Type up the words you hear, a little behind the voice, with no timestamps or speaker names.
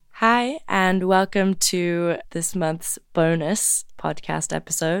Hi, and welcome to this month's bonus podcast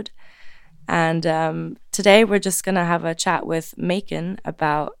episode. And today we're just going to have a chat with Macon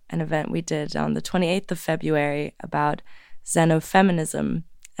about an event we did on the 28th of February about xenofeminism.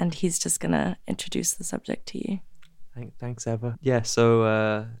 And he's just going to introduce the subject to you. Thanks, Eva. Yeah,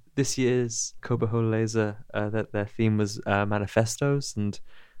 so this year's Kobe that their theme was manifestos, and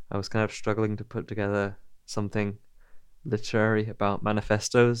I was kind of struggling to put together something literary about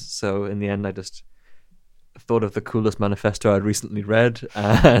manifestos. So in the end, I just thought of the coolest manifesto I'd recently read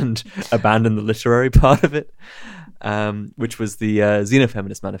and abandoned the literary part of it, which was the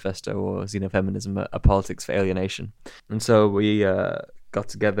Xenofeminist Manifesto, or Xenofeminism, a Politics for Alienation. And so we got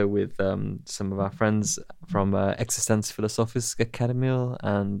together with some of our friends from Existenz Philosophisk Akademie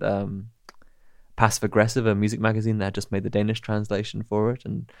and Passive Aggressive, a music magazine that had just made the Danish translation for it,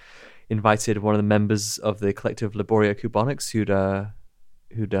 and invited one of the members of the collective Laboria Cubonics who'd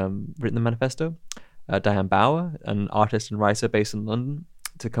written the manifesto, Diane Bauer, an artist and writer based in London,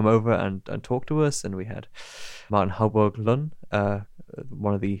 to come over and talk to us. And we had Martin Hauborg Lund,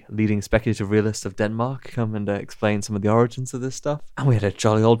 one of the leading speculative realists of Denmark, come and explain some of the origins of this stuff. And we had a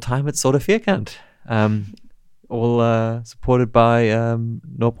jolly old time at Sorte Firkant, all supported by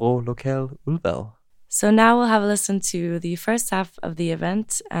Nobro Lokal Ulvel. So now we'll have a listen to the first half of the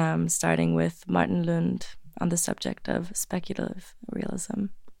event, starting with Martin Lund on the subject of speculative realism.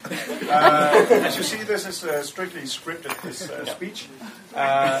 As you see, this is strictly scripted, this speech.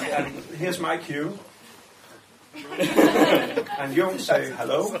 And here's my cue. And Jon say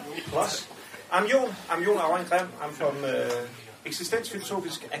hello, plus. I'm Jon Auringren. I'm from Existenz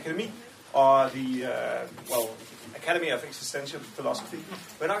Philosophisk Akademie, or the, Academy of Existential Philosophy.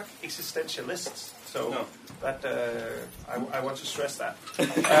 We're not existentialists, so no. That I want to stress that.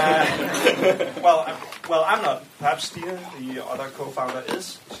 I'm not. Perhaps Stina, the other co-founder,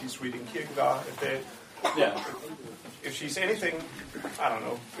 is. She's reading Kierkegaard. If she's anything, I don't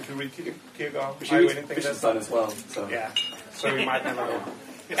know. If you read Kierkegaard, are you anything that's done as well. So. Yeah, so you might never know.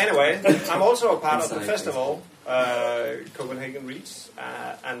 Anyway, I'm also a part of the festival, Copenhagen Reads,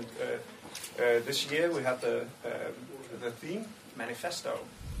 and this year we have the theme, Manifesto.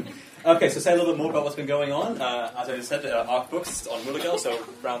 Okay, so say a little bit more about what's been going on. As I said, Arc Books on Mulligel, so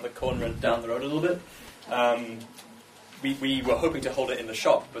round the corner and down the road a little bit. We were hoping to hold it in the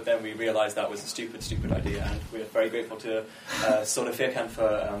shop, but then we realised that was a stupid idea, and we're very grateful to Sorte Firkant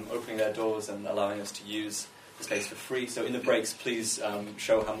for opening their doors and allowing us to use the space for free. So in the breaks, please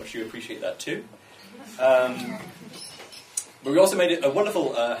show how much you appreciate that too. But we also made a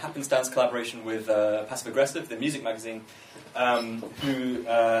wonderful happenstance collaboration with Passive Aggressive, the music magazine, who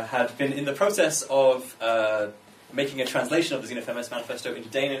had been in the process of making a translation of the Xenofeminist Manifesto into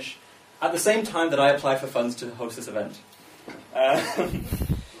Danish at the same time that I applied for funds to host this event,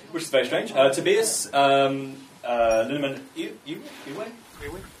 which is very strange. Tobias Lindemann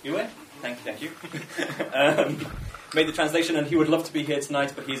Uwe, thank you, made the translation, and he would love to be here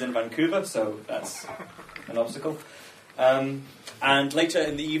tonight, but he's in Vancouver, so that's an obstacle. And later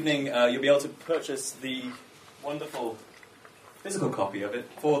in the evening, you'll be able to purchase the wonderful physical copy of it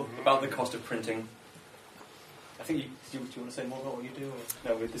for about the cost of printing. I think do you want to say more about what you do? Or?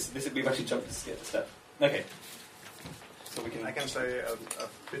 No, we've actually jumped a step. Okay. So I can say a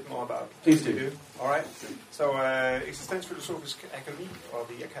bit more about Please what do. we do. All right. So Existenz Philosophisk Akademie, or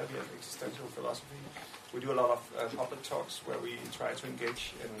the Academy of Existential Philosophy, we do a lot of public talks where we try to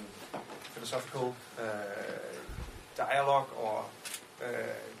engage in philosophical dialogue, or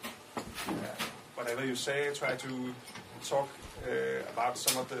whatever you say, try to talk about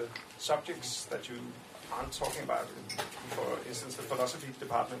some of the subjects that you aren't talking about, for instance, the philosophy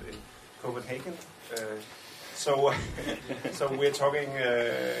department in Copenhagen. So we're talking,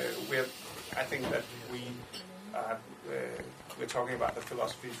 I think that we're talking about the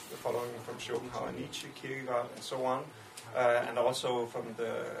philosophy following from Schopenhauer, Nietzsche, Kierkegaard, and so on, and also from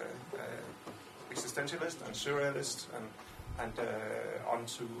the existentialist and surrealist, and on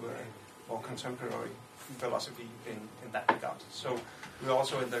to more contemporary philosophy in that regard. So we're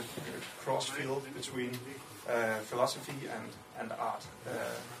also in the cross field between philosophy and art.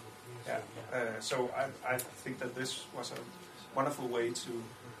 So I think that this was a wonderful way to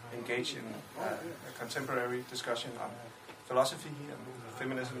engage in a contemporary discussion on philosophy and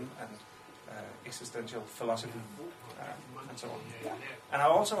feminism and existential philosophy and so on. And I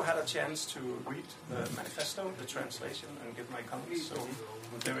also had a chance to read the manifesto, the translation, and give my comments. So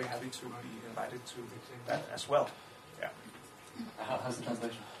I'm very happy to be invited to that as well. Yeah. How's the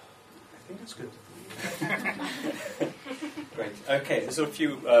translation? I think it's good. Great. Okay, so a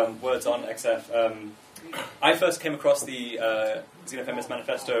few words on XF. I first came across the Xenofeminist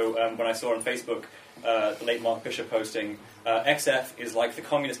Manifesto when I saw on Facebook the late Mark Bishop posting, XF is like the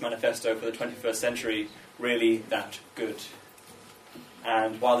Communist Manifesto for the 21st century, really that good.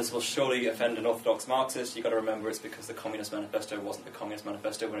 And while this will surely offend an orthodox Marxist, you've got to remember it's because the Communist Manifesto wasn't the Communist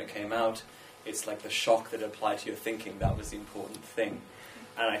Manifesto when it came out. It's like the shock that applied to your thinking, that was the important thing.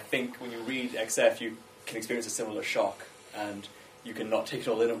 And I think when you read XF, you can experience a similar shock, and you can not take it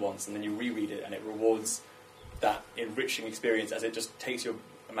all in at once, and then you reread it, and it rewards that enriching experience as it just takes your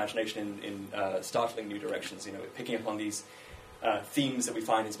imagination in startling new directions, picking up on these themes that we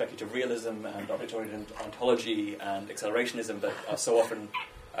find in speculative realism and object-oriented ontology and accelerationism that are so often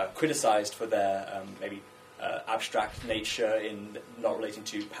criticized for their maybe abstract nature in not relating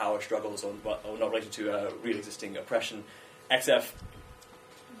to power struggles or not relating to real existing oppression. XF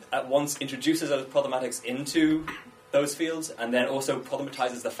at once introduces those problematics into those fields and then also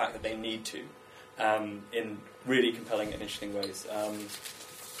problematizes the fact that they need to in really compelling and interesting ways.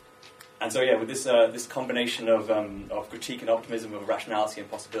 And so, with this combination of critique and optimism, of rationality and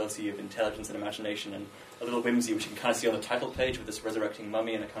possibility, of intelligence and imagination, and a little whimsy, which you can kind of see on the title page with this resurrecting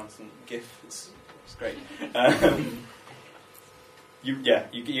mummy and a constant gif, it's great. You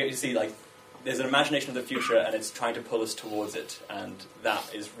see, like, there's an imagination of the future, and it's trying to pull us towards it, and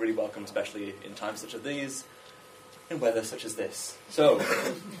that is really welcome, especially in times such as these, in weather such as this. So,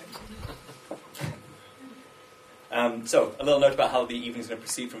 a little note about how the evening's going to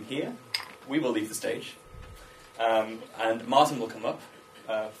proceed from here. We will leave the stage, and Martin will come up,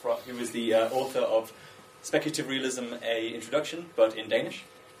 who is the author of Speculative Realism, A Introduction, but in Danish.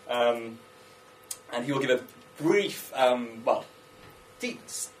 And he will give a brief, deep,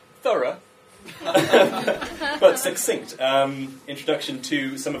 thorough, but succinct introduction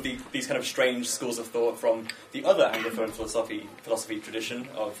to some of these kind of strange schools of thought from the other Anglophone philosophy tradition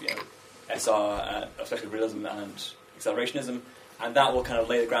of SR, speculative realism and accelerationism, and that will kind of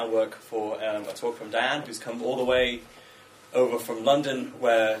lay the groundwork for a talk from Diane, who's come all the way over from London,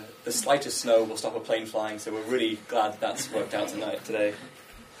 where the slightest snow will stop a plane flying, so we're really glad that's worked out today.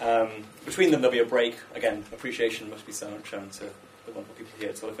 Between them there'll be a break. Again, appreciation must be shown to the wonderful people here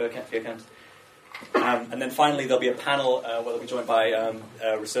at Skål for Camp. And then finally there'll be a panel where they'll be joined by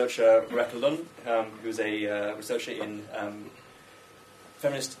researcher Rebecca Lund, who's a researcher in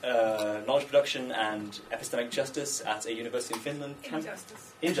feminist knowledge production and epistemic justice at a university in Finland.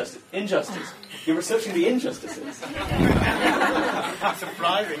 Injustice. You're researching the injustices.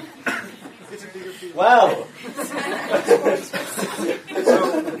 Surprising. It's a bigger field. Wow.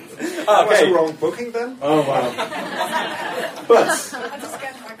 That was the wrong booking then? Oh, wow. But I just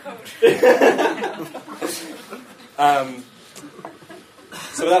get my code.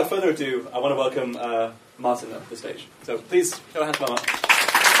 So without further ado, I want to welcome Martin up to the stage. So please, show a hand to Mama.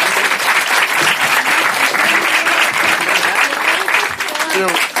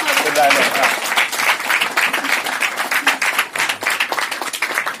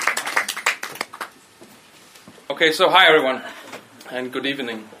 Okay, so hi everyone, and good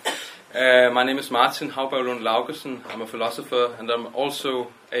evening. My name is Martin Hauberg Laugesen. I'm a philosopher, and I'm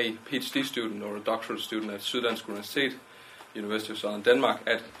also a PhD student or a doctoral student at Syddansk Universitet, University of Southern Denmark,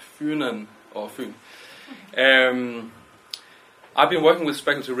 at Fynen or Fyn. I've been working with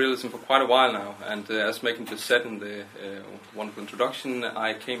speculative realism for quite a while now, and as Megan just said in the wonderful introduction,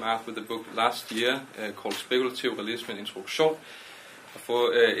 I came out with a book last year called Speculative Realism, Introduction.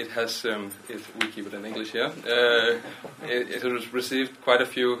 We keep it in English here. It has received quite a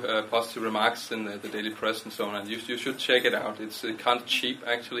few positive remarks in the daily press and so on, and you should check it out. It's kind of cheap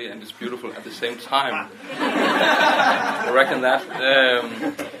actually, and it's beautiful at the same time. I reckon that.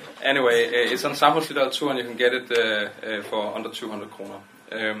 Anyway, it's on Samfundslitteratur, and you can get it for under 200 kroner.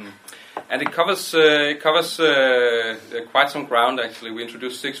 And it covers quite some ground, actually. We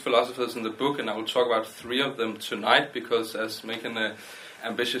introduced 6 philosophers in the book, and I will talk about 3 of them tonight, because as Megan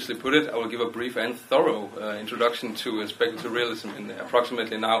ambitiously put it, I will give a brief and thorough introduction to speculative realism in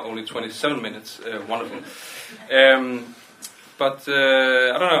approximately now only 27 minutes. Wonderful. But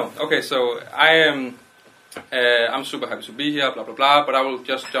I don't know. Okay, so I'm super happy to be here, blah, blah, blah, but I will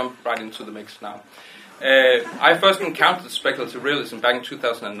just jump right into the mix now. I first encountered speculative realism back in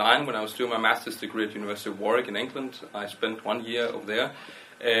 2009 when I was doing my master's degree at University of Warwick in England. I spent 1 year over there.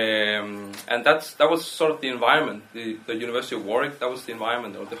 And that was sort of the environment, the University of Warwick, that was the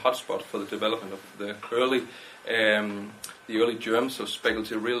environment or the hotspot for the development of the early germs of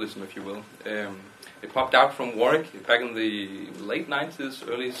speculative realism, if you will. It popped out from Warwick back in the late 90s,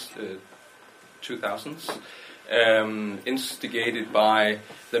 early 2000s. instigated by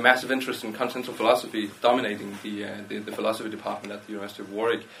the massive interest in continental philosophy dominating the philosophy department at the University of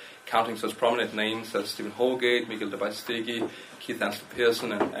Warwick, counting such prominent names as Stephen Holgate, Miguel de Baestegui, Keith Ansel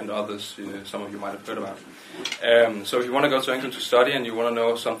Pearson, and others some of you might have heard about. So if you want to go to England to study and you want to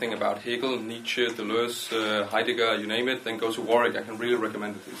know something about Hegel, Nietzsche, Deleuze, Heidegger, you name it, then go to Warwick. I can really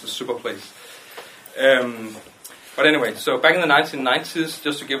recommend it. It's a super place. But anyway, so back in the 1990s,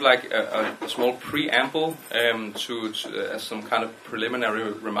 just to give like a small preamble as some kind of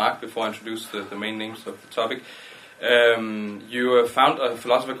preliminary remark before I introduce the main names of the topic, you found a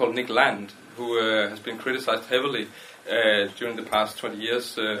philosopher called Nick Land, who has been criticized heavily during the past 20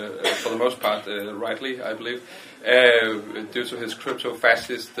 years, for the most part rightly, I believe, due to his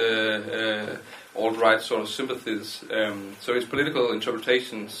crypto-fascist alt-right sort of sympathies. So his political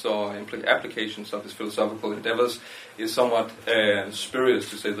interpretations or applications of his philosophical endeavors is somewhat spurious,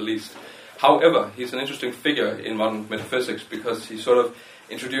 to say the least. However, he's an interesting figure in modern metaphysics because he sort of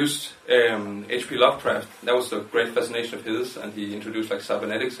introduced H.P. Lovecraft. That was a great fascination of his, and he introduced like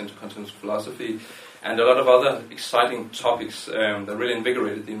cybernetics into continental philosophy and a lot of other exciting topics that really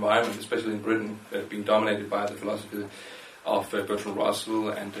invigorated the environment, especially in Britain, being dominated by the philosophy of Bertrand Russell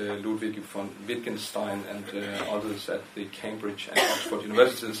and Ludwig von Wittgenstein and others at the Cambridge and Oxford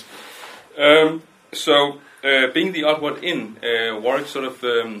universities. So, being the odd word in, Warwick sort of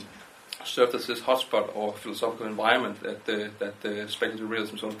served as this hotspot or philosophical environment that speculative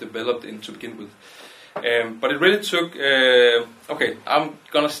realism sort of developed in to begin with. But it really took. Okay, I'm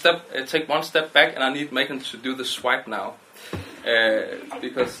gonna take one step back, and I need Megan to do the swipe now,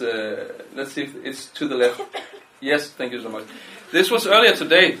 because let's see if it's to the left. Yes, thank you so much. This was earlier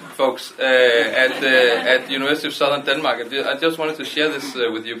today, folks, at the University of Southern Denmark. I just wanted to share this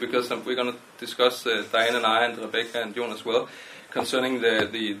with you because we're going to discuss, Diane and I and Rebecca and Jon as well, concerning the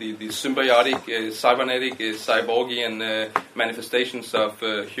symbiotic, cybernetic, cyborgian manifestations of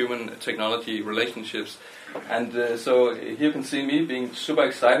human technology relationships. And so here you can see me being super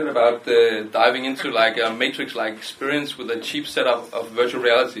excited about diving into like a Matrix-like experience with a cheap setup of virtual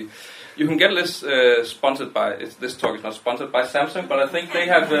reality. You can get this sponsored by. This talk is not sponsored by Samsung, but I think they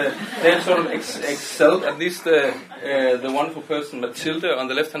have sort of excelled. At least the wonderful person Mathilde on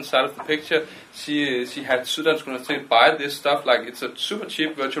the left hand side of the picture, she had Syddansk Universitet buy this stuff. Like it's a super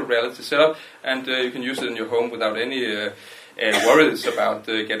cheap virtual reality setup, and you can use it in your home without any worries about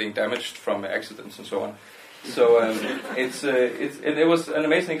getting damaged from accidents and so on. So it was an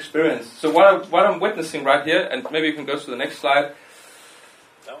amazing experience. So what I'm witnessing right here, and maybe you can go to the next slide.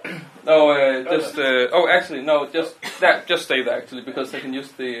 Just stay there actually, because I can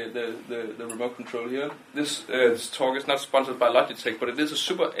use the remote control here. This talk is not sponsored by Logitech, but it is a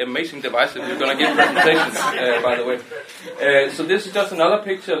super amazing device if you're going to give presentations, by the way. So this is just another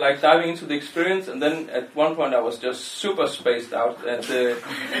picture, like diving into the experience, and then at one point I was just super spaced out, and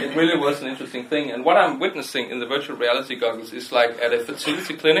it really was an interesting thing. And what I'm witnessing in the virtual reality goggles is like at a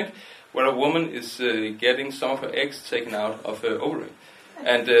fertility clinic where a woman is getting some of her eggs taken out of her ovary.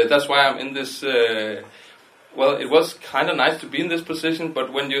 And that's why I'm in this. Well, it was kind of nice to be in this position,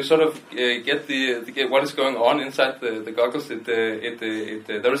 but when you sort of get what is going on inside the goggles,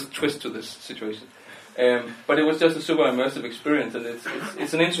 there is a twist to this situation. But it was just a super immersive experience, and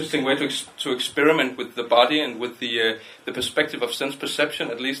it's an interesting way to experiment with the body and with the perspective of sense perception,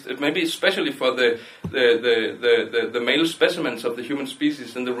 at least maybe especially for the male specimens of the human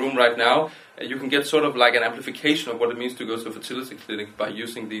species in the room right now. You can get sort of like an amplification of what it means to go to a fertility clinic by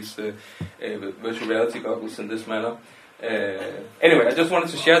using these virtual reality goggles in this manner. Anyway, I just wanted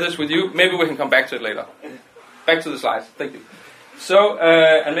to share this with you. Maybe we can come back to it later. Back to the slides. Thank you. So,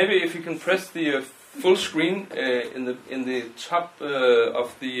 and maybe if you can press the full screen in the top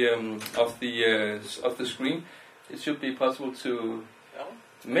of the screen, it should be possible to.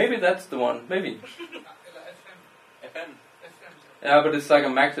 Maybe that's the one. Maybe. FM. Yeah, but it's like a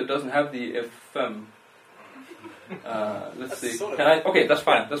Mac that doesn't have the FM. Let's see. Can I? Okay, that's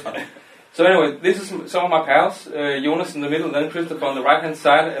fine. That's fine. So anyway, this is some of my pals. Jonas in the middle, then Christopher on the right hand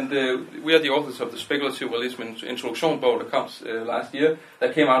side, and we are the authors of the Speculative Realism Introduction book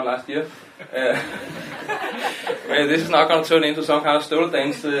that came out last year. This is not going to turn into some kind of stool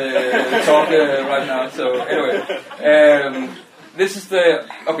dance talk right now. So anyway, this is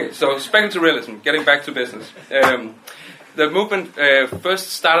so Speculative Realism. Getting back to business. The movement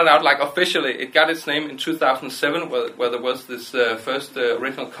first started out like officially. It got its name in 2007, where there was this first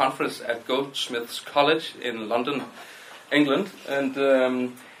original conference at Goldsmiths College in London, England, and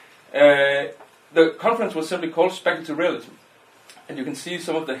the conference was simply called Speculative Realism. And you can see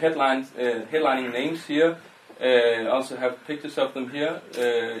some of the headlining names here. I also have pictures of them here.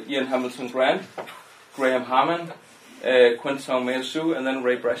 Ian Hamilton Grant, Graham Harman, Quentin Meillassoux, and then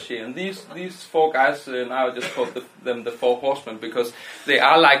Ray Brashear. And these four guys, now I just call them the Four Horsemen, because they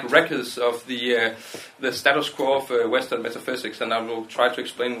are like records of the status quo of Western metaphysics, and I will try to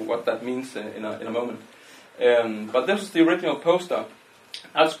explain what that means in a moment. But this is the original poster.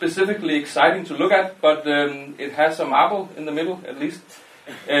 Not specifically exciting to look at, but it has a marble in the middle, at least.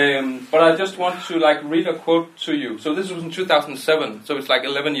 But I just want to read a quote to you. So this was in 2007, so it's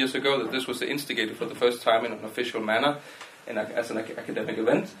 11 years ago that this was instigated for the first time in an official manner as an academic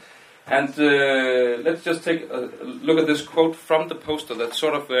event. And let's just take a look at this quote from the poster that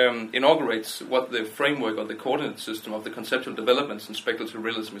sort of inaugurates what the framework or the coordinate system of the conceptual developments in speculative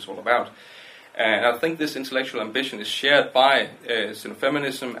realism is all about. And I think this intellectual ambition is shared by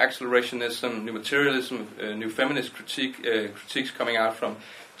xenofeminism, accelerationism, new materialism, new feminist critiques coming out from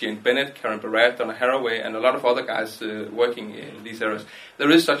Jane Bennett, Karen Barrett, Donna Haraway, and a lot of other guys working in these areas.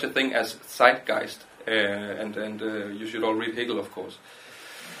 There is such a thing as zeitgeist, and you should all read Hegel, of course.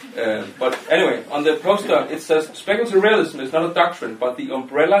 But anyway, on the poster it says, speculative realism is not a doctrine, but the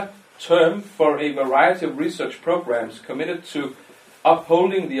umbrella term for a variety of research programs committed to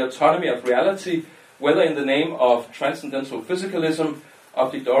upholding the autonomy of reality, whether in the name of transcendental physicalism,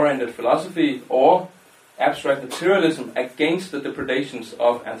 object-oriented philosophy, or abstract materialism against the depredations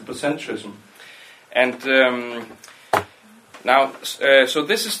of anthropocentrism. And so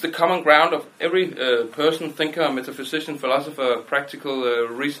this is the common ground of every person, thinker, metaphysician, philosopher, practical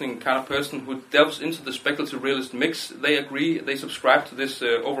reasoning kind of person who delves into the speculative realist mix. They agree, they subscribe to this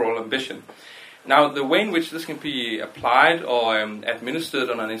overall ambition. Now, the way in which this can be applied or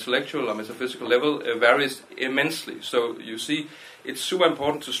administered on an intellectual or metaphysical level varies immensely. So you see, it's super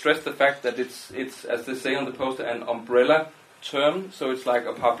important to stress the fact that it's as they say on the poster, an umbrella term. So it's like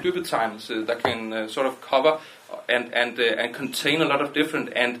a paraplubetegnelse that can sort of cover and contain a lot of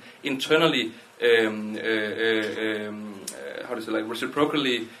different and internally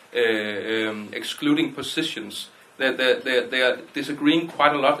reciprocally excluding positions. They are disagreeing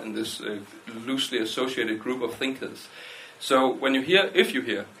quite a lot in this loosely associated group of thinkers. So when you hear, if you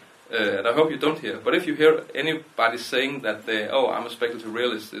hear, and I hope you don't hear, but if you hear anybody saying that I'm a speculative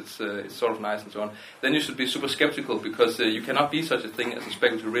realist, it's sort of nice and so on, then you should be super skeptical, because you cannot be such a thing as a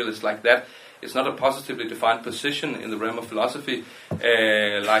speculative realist like that. It's not a positively defined position in the realm of philosophy.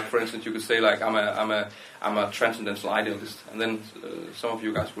 Like, for instance, you could say I'm a transcendental idealist, and then some of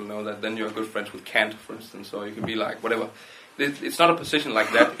you guys will know that then you're good friends with Kant, for instance, or you can be like whatever. It's not a position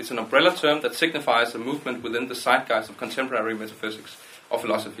like that. It's an umbrella term that signifies a movement within the zeitgeist of contemporary metaphysics or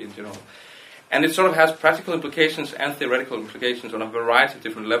philosophy in general. And it sort of has practical implications and theoretical implications on a variety of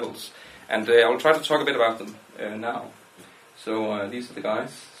different levels. And I will try to talk a bit about them now. So these are the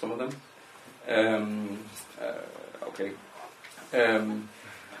guys, some of them. Okay.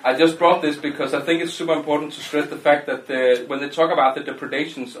 I just brought this because I think it's super important to stress the fact that when they talk about the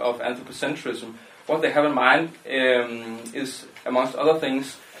depredations of anthropocentrism, what they have in mind is, amongst other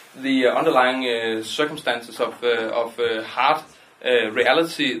things, the underlying circumstances of hard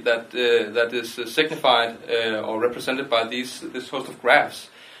reality that is signified or represented by this host of graphs.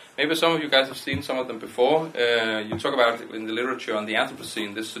 Maybe some of you guys have seen some of them before. You talk about it in the literature on the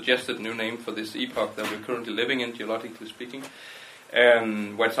Anthropocene, this suggested new name for this epoch that we're currently living in, geologically speaking,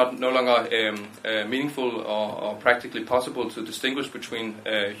 where it's no longer meaningful or practically possible to distinguish between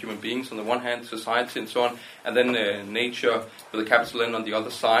human beings on the one hand, society and so on, and then nature with a capital N on the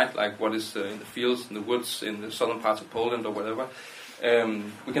other side, like what is in the fields, in the woods, in the southern parts of Poland or whatever.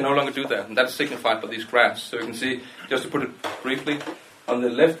 We can no longer do that, and that's signified by these graphs. So you can see, just to put it briefly, on the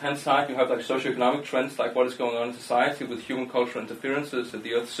left-hand side, you have like socioeconomic trends, like what is going on in society with human cultural interferences in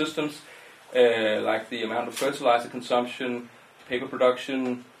the Earth systems, like the amount of fertilizer consumption, paper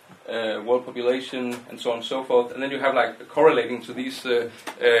production, world population, and so on and so forth. And then you have like correlating to these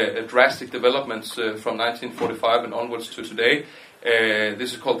drastic developments from 1945 and onwards to today.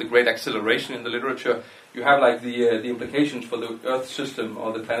 This is called the Great Acceleration in the literature. You have like the implications for the Earth system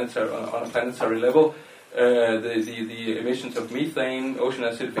or the planetary on a planetary level. The emissions of methane, ocean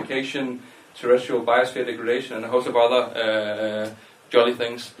acidification, terrestrial biosphere degradation, and a host of other jolly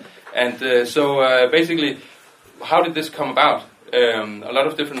things. And so basically, how did this come about? A lot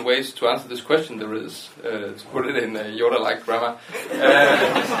of different ways to answer this question there is, to put it in Yoda-like grammar.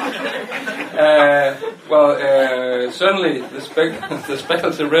 Certainly the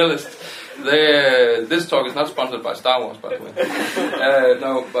speculative realists, this talk is not sponsored by Star Wars, by the way.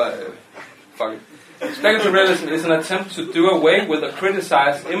 No, but fuck it. Speculative realism is an attempt to do away with or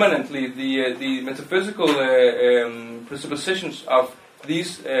criticize immanently the metaphysical presuppositions of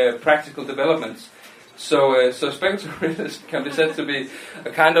these practical developments. So speculative realism can be said to be a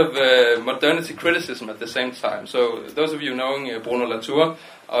kind of modernity criticism at the same time. So those of you knowing Bruno Latour,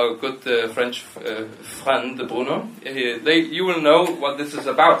 our good French friend Bruno, you will know what this is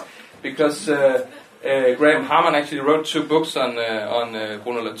about, because Graham Harman actually wrote 2 books on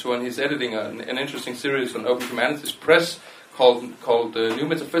Bruno Latour, and he's editing an interesting series on Open Humanities Press called New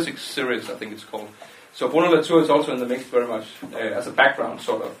Metaphysics series, I think it's called. So Bruno Latour is also in the mix very much as a background,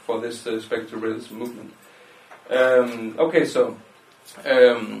 sort of, for this speculative realism movement.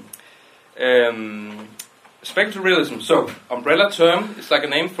 Speculative realism. So, umbrella term is like a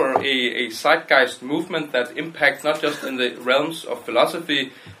name for a zeitgeist movement that impacts not just in the realms of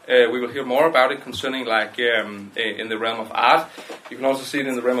philosophy. We will hear more about it concerning, like, in the realm of art. You can also see it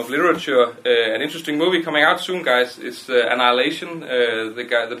in the realm of literature. An interesting movie coming out soon, guys, is Annihilation.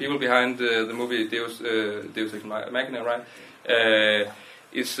 The people behind the movie Deus Ex Machina, right?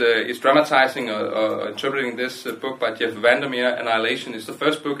 Is dramatizing or interpreting this book by Jeff Vandermeer. Annihilation is the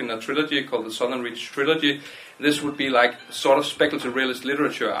first book in a trilogy called the Southern Reach trilogy. This would be like sort of speculative realist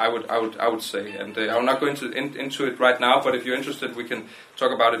literature, I would say. And I'm not going into it right now, but if you're interested, we can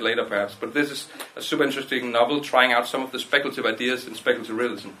talk about it later, perhaps. But this is a super interesting novel trying out some of the speculative ideas in speculative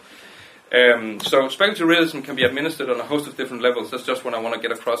realism. So speculative realism can be administered on a host of different levels. That's just what I want to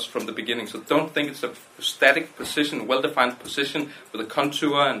get across from the beginning. So don't think it's a static position, well-defined position with a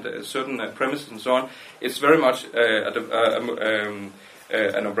contour and certain premises and so on. It's very much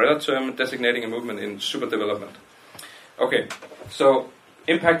an umbrella term designating a movement in super development. Okay, so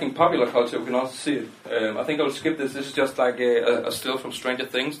impacting popular culture, we can also see it. I think I'll skip this. This is just like a still from Stranger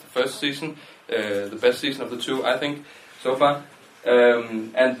Things, the first season, the best season of the 2, I think, so far.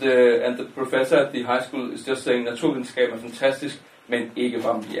 And the professor at the high school is just saying, naturvidenskab er fantastisk, men ikke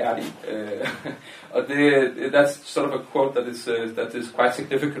barmhjertig. Og that's sort of a quote that is quite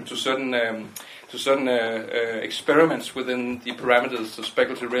significant to certain experiments within the parameters of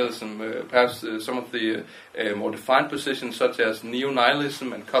speculative realism. Perhaps some of the more defined positions, such as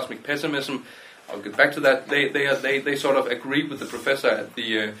neo-nihilism and cosmic pessimism. I'll get back to that. They sort of agree with the professor at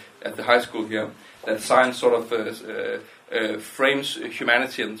the high school here that science sort of frames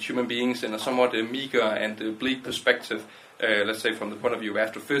humanity and human beings in a somewhat meager and bleak perspective. Let's say from the point of view of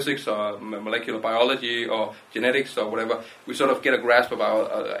astrophysics or molecular biology or genetics or whatever, we sort of get a grasp of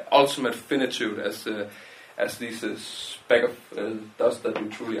our ultimate finitude as these speck of dust that we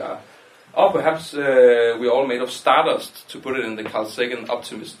truly are. Or perhaps we're all made of stardust, to put it in the Carl Sagan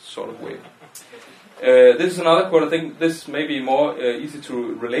optimist sort of way. This is another quote. I think this may be more easy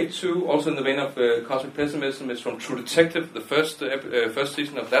to relate to. Also in the vein of cosmic pessimism, it's from True Detective, the first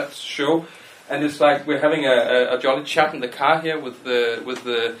season of that show. And it's like we're having a jolly chat in the car here with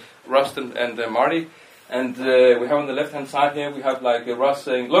Rust and Marty. And we have on the left-hand side here, we have like Russ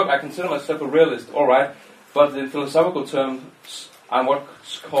saying, look, I consider myself a realist, all right, but in philosophical terms, I'm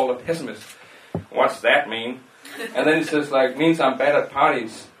what's called a pessimist. What's that mean? And then he says, like, means I'm bad at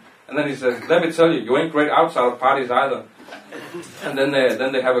parties. And then he says, let me tell you, you ain't great outside of parties either. And then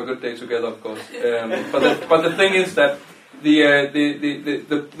they have a good day together, of course. But the thing is that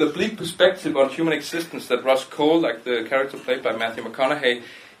the bleak perspective on human existence that Ross Cole, like the character played by Matthew McConaughey,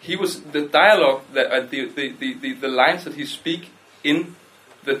 he was the dialogue that the lines that he speak in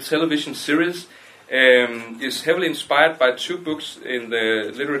the television series is heavily inspired by 2 books in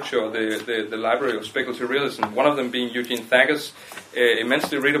the literature, the library of speculative realism. One of them being Eugene Thager's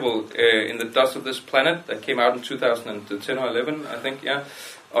immensely readable "In the Dust of This Planet" that came out in 2010 or 11, I think, yeah,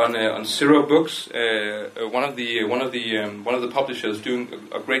 on Zero Books. One of the publishers doing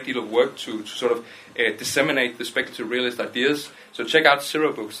a great deal of work to sort of disseminate the speculative realist ideas. So check out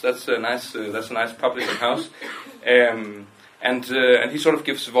Zero Books. That's a nice publishing house. And he sort of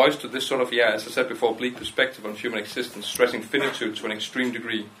gives voice to this sort of, as I said before, bleak perspective on human existence, stressing finitude to an extreme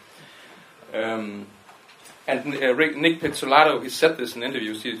degree. And Nick Pizzolatto, he said this in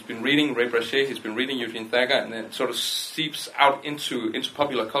interviews. He's been reading Ray Brachet, he's been reading Eugene Thager, and it sort of seeps out into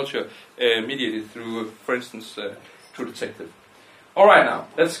popular culture, mediated through, for instance, True Detective. All right, now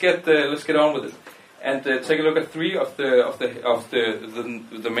let's get on with it. And take a look at 3 of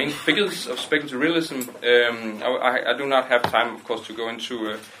the main figures of speculative realism. I do not have time, of course, to go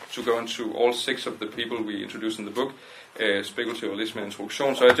into all 6 of the people we introduced in the book, Speculative Realism and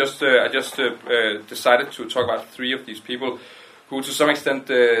Introduktion. So I just decided to talk about 3 of these people, who to some extent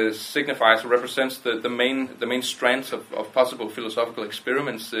signifies or represents the main strands of possible philosophical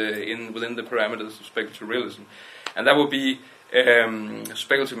experiments within the parameters of speculative realism, and that would be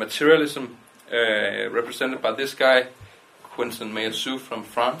speculative materialism. Represented by this guy, Quentin Meillassoux from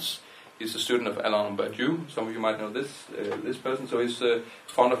France, He's a student of Alain Badiou. Some of you might know this person. So he's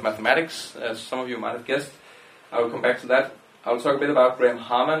fond of mathematics, as some of you might have guessed. I will come back to that. I will talk a bit about Graham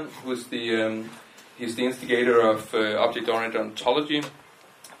Harman, who's he's the instigator of object-oriented ontology,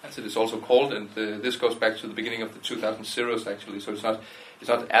 as it is also called, and this goes back to the beginning of the 2000s actually. So it's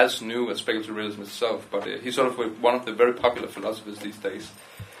not as new as speculative realism itself, but he's sort of one of the very popular philosophers these days.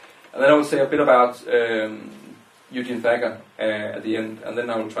 And then I will say a bit about Eugene Thacker at the end, and then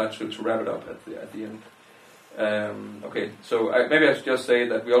I will try to wrap it up at the end. Okay, so maybe I should just say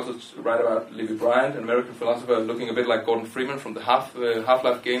that we also write about Levi Bryant, an American philosopher looking a bit like Gordon Freeman from the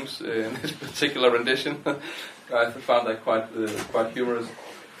Half-Life games in this particular rendition. I found that quite humorous.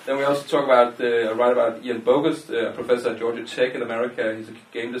 Then we also talk about write about Ian Bogost, a professor at Georgia Tech in America. He's a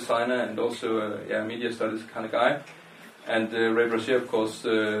game designer and also a media studies kind of guy. And Ray Brashear, of course,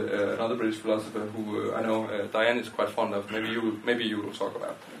 another British philosopher who I know Diane is quite fond of. Maybe you will talk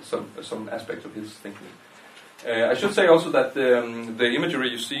about some aspects of his thinking. I should say also that the imagery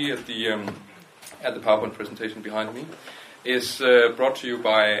you see at the PowerPoint presentation behind me is brought to you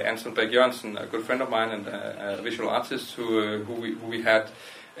by Anton Bæk Jørgensen, a good friend of mine and a visual artist who we had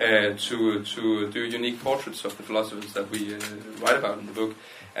to do unique portraits of the philosophers that we write about in the book.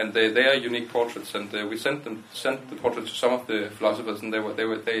 And they are unique portraits, and we sent the portraits to some of the philosophers, and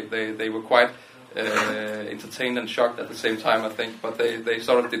they were quite entertained and shocked at the same time, I think. But they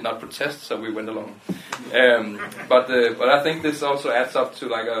sort of did not protest, so we went along. But I think this also adds up to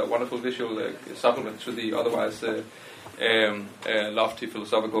like a wonderful visual supplement to the otherwise lofty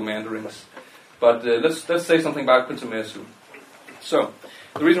philosophical meanderings. But let's say something about Quentin Meillassoux. So,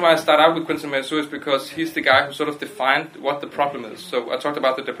 the reason why I start out with Quentin Meillassoux is because he's the guy who sort of defined what the problem is. So I talked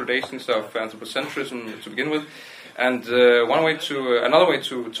about the depredations of anthropocentrism to begin with, and another way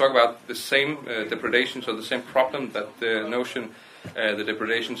to talk about the same depredations or the same problem that the notion, the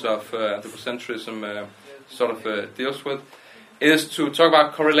depredations of anthropocentrism sort of deals with, is to talk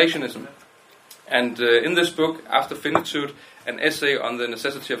about correlationism. And in this book, After Finitude, an essay on the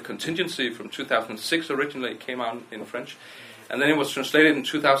necessity of contingency from 2006 originally came out in French. And then it was translated in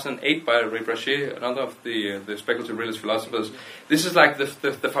 2008 by Ray Brashear, another of the speculative realist philosophers. This is like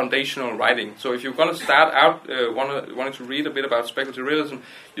the foundational writing. So if you're going to start out wanting to read a bit about speculative realism,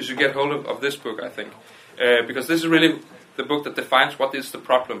 you should get hold of this book, I think. Because this is really the book that defines what is the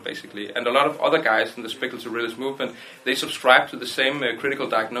problem, basically. And a lot of other guys in the speculative realist movement, they subscribe to the same critical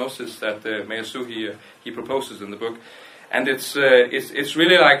diagnosis that Meillassoux he proposes in the book. And it's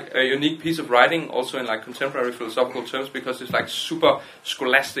really like a unique piece of writing, also in like contemporary philosophical terms, because it's like super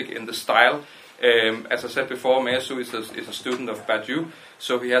scholastic in the style. As I said before, Meillassoux is a student of Badiou,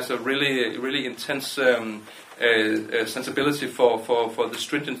 so he has a really intense sensibility for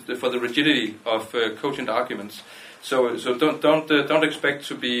the rigidity of cogent arguments. So don't expect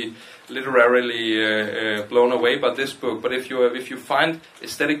to be literarily blown away by this book. But if you find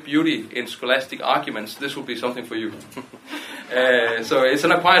aesthetic beauty in scholastic arguments, this will be something for you. So it's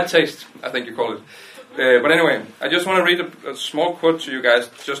an acquired taste, I think you call it. But anyway, I just want to read a small quote to you guys,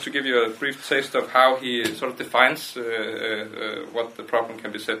 just to give you a brief taste of how he sort of defines what the problem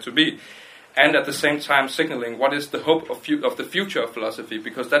can be said to be. And at the same time signaling what is the hope of the future of philosophy,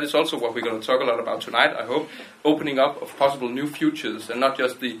 because that is also what we're going to talk a lot about tonight, I hope, opening up of possible new futures, and not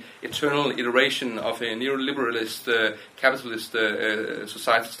just the eternal iteration of a neoliberalist, capitalist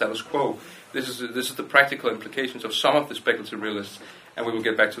society status quo. This is the practical implications of some of the speculative realists, and we will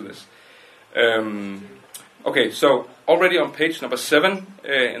get back to this. Okay, so already on page number 7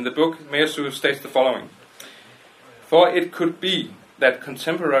 in the book, Meillassoux states the following: "For it could be that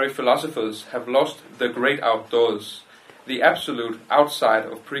contemporary philosophers have lost the great outdoors, the absolute outside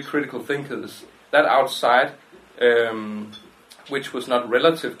of pre-critical thinkers, that outside which was not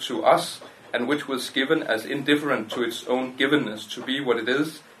relative to us, and which was given as indifferent to its own givenness to be what it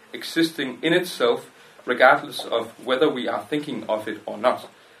is, existing in itself, regardless of whether we are thinking of it or not.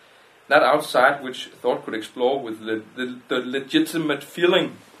 That outside which thought could explore with the legitimate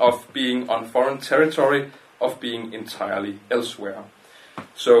feeling of being on foreign territory, of being entirely elsewhere."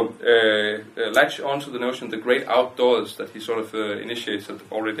 So latch on to the notion of the great outdoors that he sort of initiates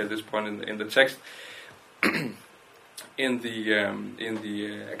already at this point in the text. in the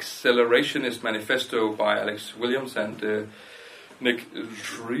Accelerationist Manifesto by Alex Williams and Nick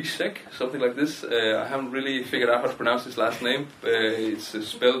Drisek, something like this. I haven't really figured out how to pronounce his last name. It's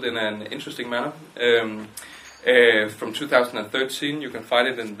spelled in an interesting manner. From 2013, you can find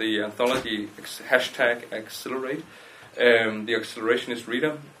it in the anthology #Accelerate, the Accelerationist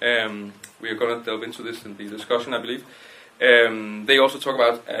Reader. We are going to delve into this in the discussion, I believe. They also talk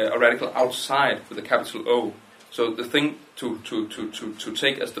about a radical outside with a capital O, So the thing to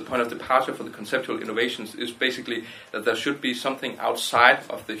take as the point of departure for the conceptual innovations is basically that there should be something outside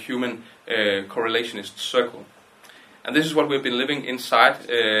of the human correlationist circle. And this is what we've been living inside.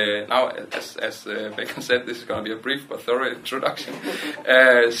 Now, as Bacon said, this is going to be a brief but thorough introduction.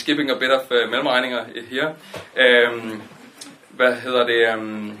 Skipping a bit of mellemregninger here.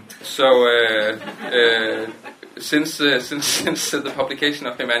 Since the publication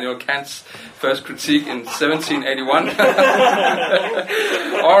of Immanuel Kant's first critique in 1781.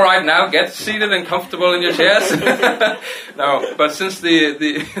 All right, now get seated and comfortable in your chairs. No, but since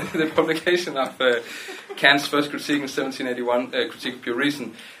the publication of Kant's first critique in 1781, Critique of Pure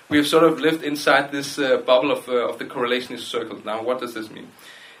Reason, we have sort of lived inside this bubble of the correlationist circle. Now, what does this mean?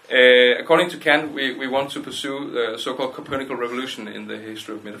 According to Kant, we want to pursue the so-called Copernican revolution in the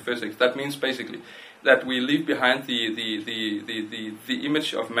history of metaphysics. That means basically that we leave behind the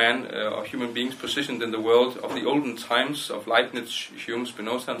image of man, of human beings positioned in the world of the olden times of Leibniz, Hume,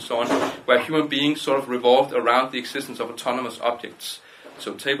 Spinoza, and so on, where human beings sort of revolved around the existence of autonomous objects.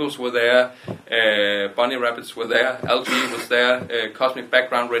 So tables were there, bunny rabbits were there, algae was there, cosmic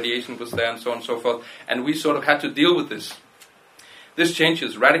background radiation was there, and so on and so forth. And we sort of had to deal with this. This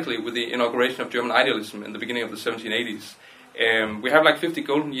changes radically with the inauguration of German idealism in the beginning of the 1780s. We have like 50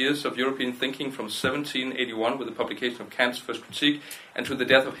 golden years of European thinking from 1781 with the publication of Kant's first critique and to the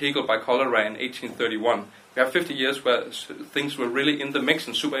death of Hegel by cholera in 1831. We have 50 years where things were really in the mix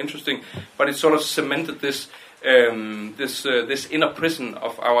and super interesting, but it sort of cemented this inner prison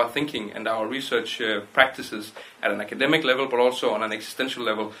of our thinking and our research practices at an academic level, but also on an existential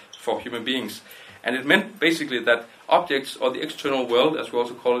level for human beings. And it meant basically that objects, or the external world, as we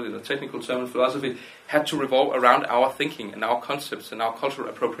also call it in a technical term in philosophy, had to revolve around our thinking and our concepts and our cultural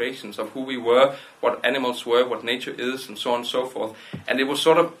appropriations of who we were, what animals were, what nature is, and so on and so forth. And it was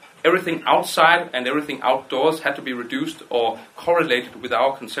sort of everything outside and everything outdoors had to be reduced or correlated with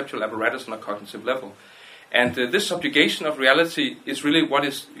our conceptual apparatus on a cognitive level. And this subjugation of reality is really what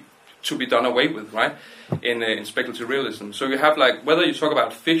is to be done away with, right, in speculative realism. So you have, like, whether you talk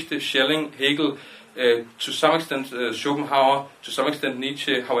about Fichte, Schelling, Hegel, to some extent Schopenhauer, to some extent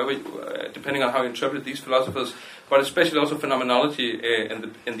Nietzsche, however, depending on how you interpret these philosophers, but especially also phenomenology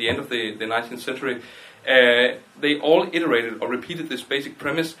in the end of the 19th century, they all iterated or repeated this basic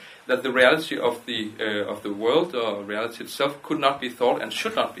premise that the reality of the world, or reality itself, could not be thought and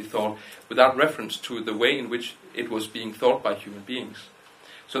should not be thought without reference to the way in which it was being thought by human beings.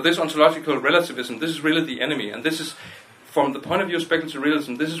 So this ontological relativism, this is really the enemy, and this is, from the point of view of speculative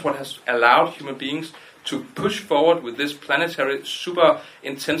realism, this is what has allowed human beings to push forward with this planetary, super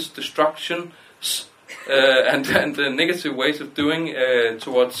intense destruction and negative ways of doing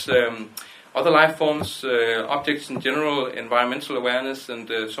towards other life forms, objects in general, environmental awareness, and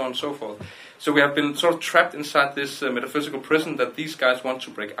so on and so forth. So we have been sort of trapped inside this metaphysical prison that these guys want to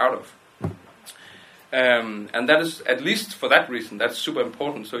break out of. And that is, at least for that reason, that's super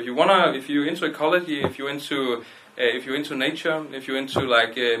important. So if you're into ecology, if you're into nature, if you're into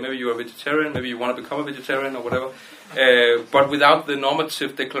maybe you're a vegetarian, maybe you want to become a vegetarian or whatever, but without the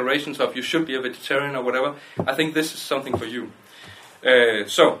normative declarations of you should be a vegetarian or whatever, I think this is something for you.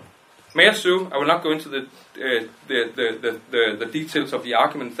 So, Meyer Su, I will not go into the details of the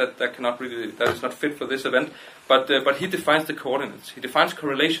argument that is not fit for this event, but he defines the coordinates. He defines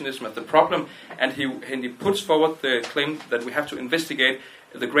correlationism as the problem, and he puts forward the claim that we have to investigate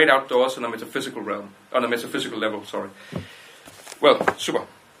the great outdoors on a metaphysical level. Sorry. Well, super.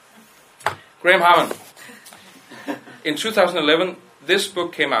 Graham Harman. In 2011, this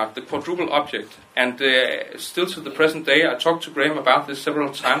book came out, The Quadruple Object, and still to the present day, I talked to Graham about this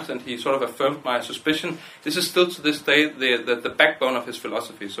several times, and he sort of affirmed my suspicion. This is still to this day the backbone of his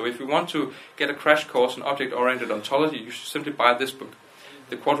philosophy. So if you want to get a crash course in object-oriented ontology, you should simply buy this book,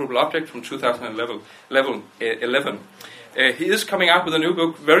 The Quadruple Object, from 2011. He is coming out with a new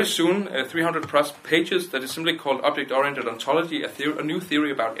book very soon, 300 plus pages, that is simply called Object-Oriented Ontology, a new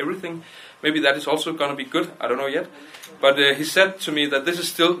theory about everything. Maybe that is also going to be good, I don't know yet. But he said to me that this is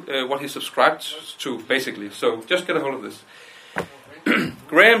still what he subscribed to, basically. So just get a hold of this.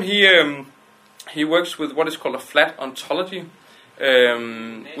 Graham, he works with what is called a flat ontology,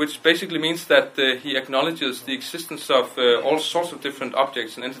 which basically means that he acknowledges the existence of all sorts of different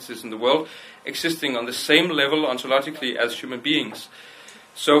objects and entities in the world existing on the same level ontologically as human beings.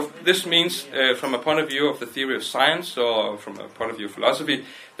 So this means, from a point of view of the theory of science, or from a point of view of philosophy,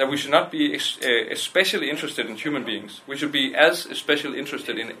 that we should not be especially interested in human beings. We should be as especially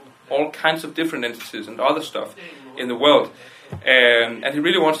interested in all kinds of different entities and other stuff in the world. And he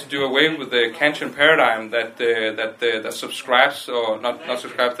really wants to do away with the Kantian paradigm that subscribes, or not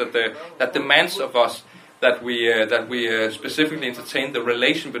subscribes, that demands of us that we specifically entertain the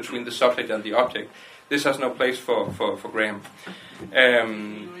relation between the subject and the object. This has no place for Graham.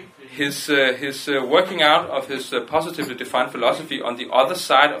 His working out of his positively defined philosophy on the other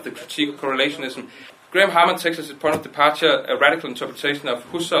side of the critique of correlationism, Graham Harman takes as his point of departure a radical interpretation of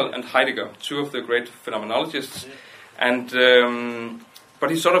Husserl and Heidegger, two of the great phenomenologists, and but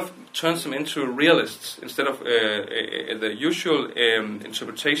he sort of turns them into realists instead of the usual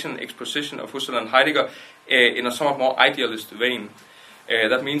interpretation, exposition of Husserl and Heidegger in a somewhat more idealist vein.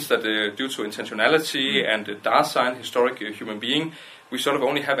 That means that due to intentionality and Dasein, historic human being, we sort of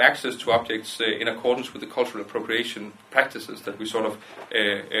only have access to objects in accordance with the cultural appropriation practices that we sort of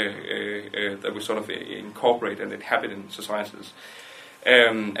incorporate and inhabit in societies,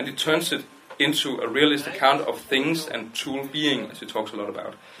 and it turns it into a realist account of things and tool being, as he talks a lot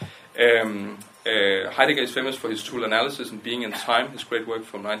about. Heidegger is famous for his tool analysis and Being and Time, his great work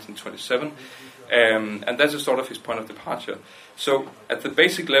from 1927, and that is sort of his point of departure. So, at the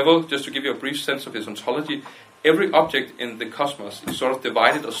basic level, just to give you a brief sense of his ontology, every object in the cosmos is sort of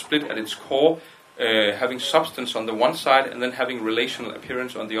divided or split at its core, having substance on the one side and then having relational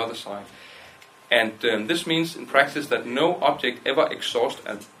appearance on the other side. And this means in practice that no object ever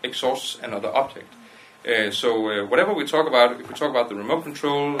exhausts another object. So whatever we talk about, if we talk about the remote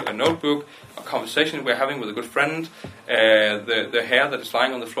control, a notebook, a conversation we're having with a good friend, the hair that is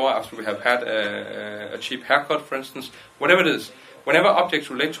lying on the floor after we have had a cheap haircut, for instance, whatever it is, whenever objects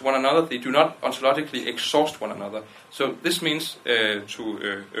relate to one another, they do not ontologically exhaust one another. So this means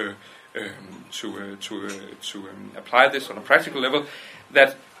to apply this on a practical level,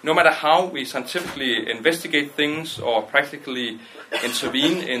 that no matter how we scientifically investigate things or practically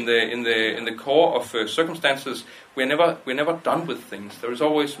intervene in the core of circumstances, we're never done with things. There is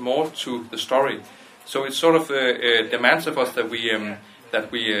always more to the story. So it sort of demands of us that we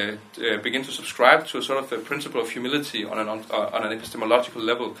begin to subscribe to a sort of a principle of humility on an epistemological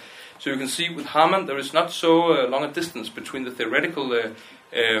level. So you can see with Harman there is not so long a distance between the theoretical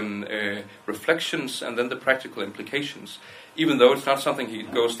reflections and then the practical implications, even though it's not something he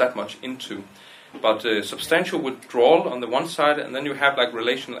goes that much into. But substantial withdrawal on the one side, and then you have like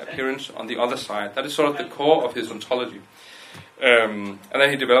relational appearance on the other side. That is sort of the core of his ontology. And then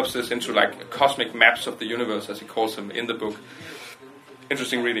he develops this into like cosmic maps of the universe, as he calls them in the book.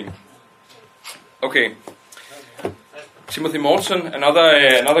 Interesting reading. Okay. Timothy Morton,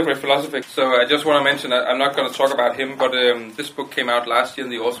 another great philosopher. So I just want to mention, I'm not going to talk about him, but this book came out last year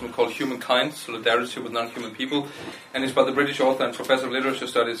in the autumn called Humankind, Solidarity with Non-Human People, and it's by the British author and professor of literature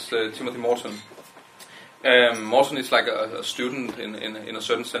studies, Timothy Morton. Morton is like a student in a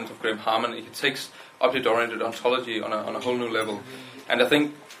certain sense of Graham Harman. He takes object-oriented ontology on a whole new level. And I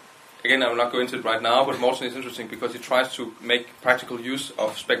think, again, I will not go into it right now, but Morton is interesting because he tries to make practical use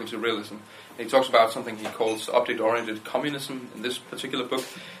of speculative realism. He talks about something he calls object-oriented communism in this particular book,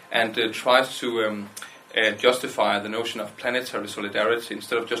 and tries to justify the notion of planetary solidarity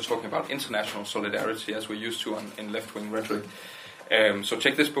instead of just talking about international solidarity as we're used to in left-wing rhetoric. So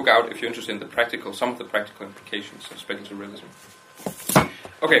check this book out if you're interested in some of the practical implications of speculative realism.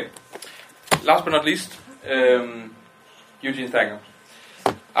 Okay, last but not least, Eugene Thacker.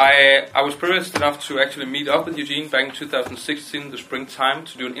 I was privileged enough to actually meet up with Eugene back in 2016, the springtime,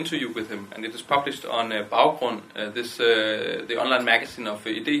 to do an interview with him, and it is published on Baggrund, the online magazine of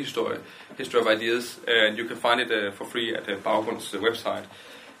Idéhistorie, History of Ideas, and you can find it for free at Baggrund's website.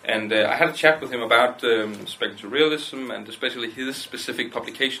 And I had a chat with him about speculative realism and especially his specific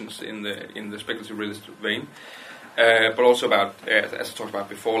publications in the speculative realist vein, but also about, as I talked about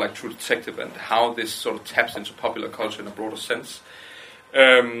before, like True Detective and how this sort of taps into popular culture in a broader sense.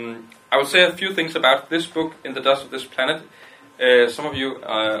 I will say a few things about this book, In the Dust of This Planet. Some of you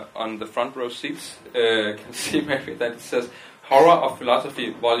on the front row seats can see maybe that it says Horror of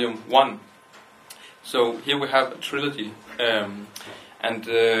Philosophy, Volume 1. So here we have a trilogy. And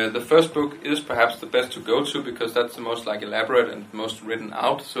the first book is perhaps the best to go to because that's the most like elaborate and most written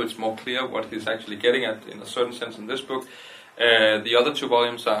out, so it's more clear what he's actually getting at in a certain sense in this book. The other two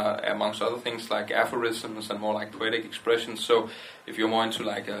volumes are, amongst other things, like aphorisms and more like poetic expressions. So if you're more into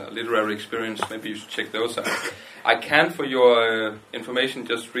like a literary experience, maybe you should check those out. I can, for your information,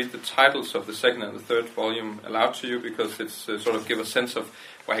 just read the titles of the second and the third volume aloud to you because it's sort of give a sense of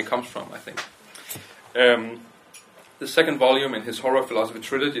where he comes from, I think. The second volume in his horror philosophy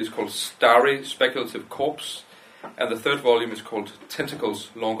trilogy is called Starry Speculative Corpse, and the third volume is called Tentacles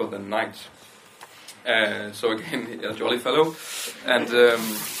Longer Than Night. So again, a jolly fellow, and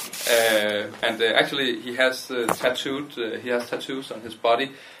actually he has tattoos on his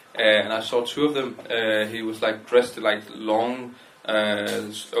body, and I saw two of them. He was like dressed in like long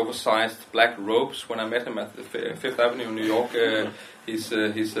oversized black robes. When I met him at the Fifth Avenue in New York, he's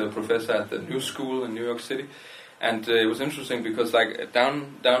a professor at the New School in New York City. And it was interesting because, like,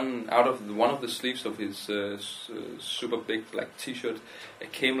 down out of one of the sleeves of his super big like T-shirt,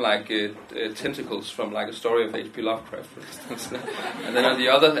 it came like tentacles from like a story of H.P. Lovecraft, for instance. And then on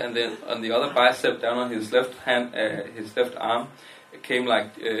the other bicep, down on his left hand, his left arm, it came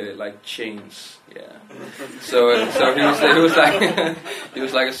like chains. Yeah. So he was like he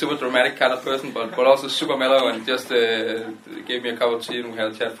was like a super dramatic kind of person, but also super mellow, and just gave me a cup of tea, and we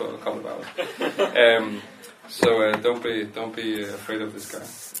had a chat for a couple of hours. So don't be afraid of this guy.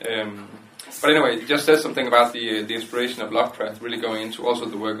 But anyway, it just says something about the inspiration of Lovecraft really going into also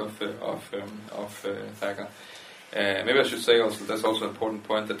the work of Thacker. Maybe I should say also that's also an important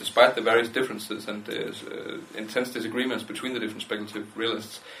point, that despite the various differences and intense disagreements between the different speculative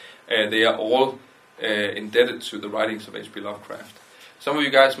realists, they are all indebted to the writings of H.P. Lovecraft. Some of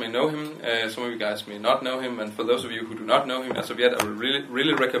you guys may know him, some of you guys may not know him, and for those of you who do not know him as of yet, I would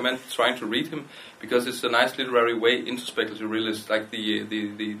really recommend trying to read him, because it's a nice literary way into speculative realism, like the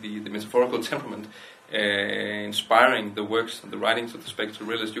metaphorical temperament inspiring the works and the writings of the speculative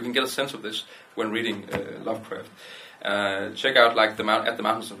realist. You can get a sense of this when reading Lovecraft. Check out like At the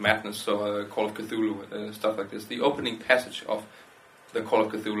Mountains of Madness or Call of Cthulhu, stuff like this. The opening passage of the Call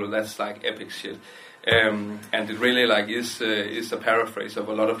of Cthulhu, that's like epic shit. And it really like is a paraphrase of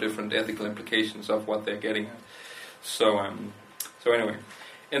a lot of different ethical implications of what they're getting at. So anyway,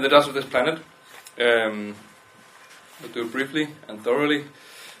 In the Dust of This Planet, we'll do it briefly and thoroughly.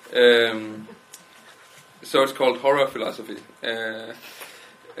 So it's called Horror Philosophy.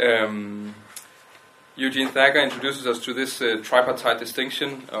 Eugene Thacker introduces us to this tripartite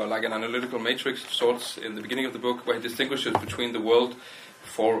distinction, or like an analytical matrix of sorts, in the beginning of the book, where he distinguishes between the world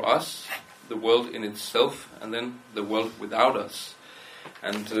for us, the world in itself, and then the world without us.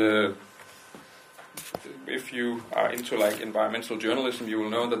 And if you are into like environmental journalism, you will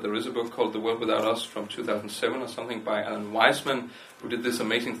know that there is a book called The World Without Us from 2007 or something by Alan Weisman, who did this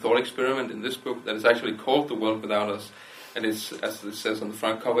amazing thought experiment in this book that is actually called The World Without Us. And it's, as it says on the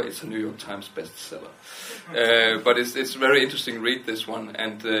front cover, it's a New York Times bestseller. But it's very interesting to read this one.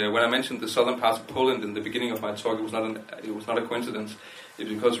 And when I mentioned the southern parts of Poland in the beginning of my talk, it was not a coincidence. It's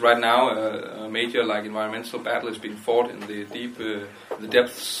because right now a major like environmental battle is being fought in the deep, the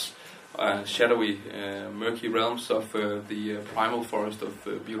depths, shadowy, murky realms of the primal forest of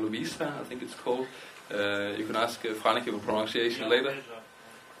Białowieża, I think it's called. You can ask Franike for pronunciation later.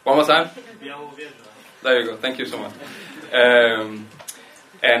 One more time. There you go. Thank you so much.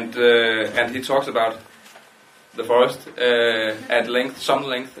 And he talks about the forest at length, some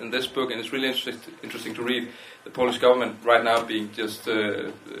length, in this book, and it's really interesting to read. The Polish government right now being just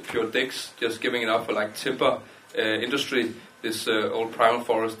pure dicks, just giving it up for like timber industry. This old primal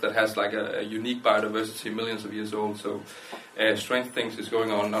forest that has like a unique biodiversity, millions of years old. So strange things is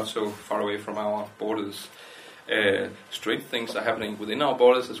going on not so far away from our borders. Strange things are happening within our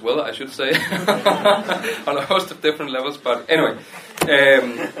borders as well, I should say, on a host of different levels. But anyway,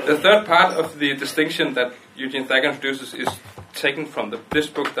 the third part of the distinction that Eugene Thacker introduces is taken from this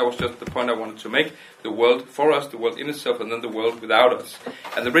book. That was just the point I wanted to make. The world for us, the world in itself, and then the world without us.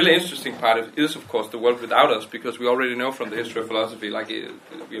 And the really interesting part is, of course, the world without us, because we already know from the history of philosophy, like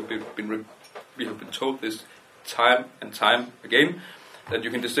we have been told this time and time again, that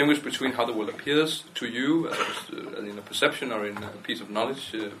you can distinguish between how the world appears to you in a perception or in a piece of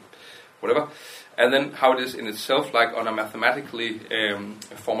knowledge, whatever, and then how it is in itself, like on a mathematically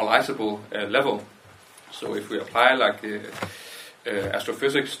formalizable level. So if we apply like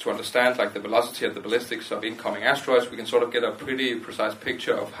astrophysics to understand like the velocity and the ballistics of incoming asteroids, we can sort of get a pretty precise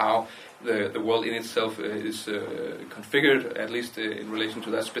picture of how the world in itself is configured, at least in relation to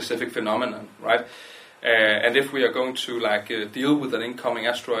that specific phenomenon, right? And if we are going to like deal with an incoming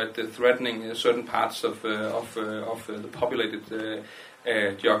asteroid threatening certain parts of the populated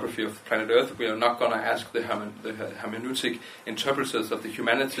geography of planet Earth, we are not going to ask the hermeneutic interpreters of the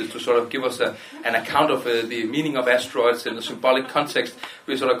humanities to sort of give us an account of the meaning of asteroids in a symbolic context.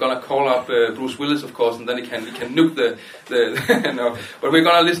 We're sort of going to call up Bruce Willis, of course, and then he can nuke the no. But we're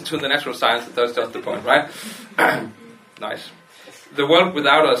going to listen to the natural science. That's just the point, right? Nice. The world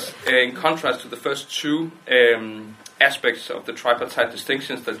without us, in contrast to the first two aspects of the tripartite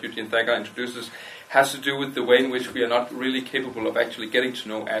distinctions that Eugene Thacker introduces, has to do with the way in which we are not really capable of actually getting to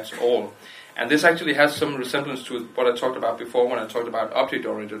know at all. And this actually has some resemblance to what I talked about before when I talked about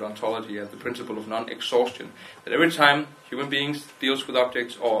object-oriented ontology and the principle of non-exhaustion. That every time human beings deals with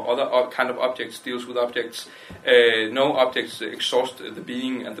objects or other kind of objects deals with objects, no objects exhaust the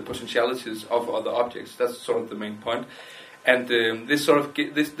being and the potentialities of other objects. That's sort of the main point. And this sort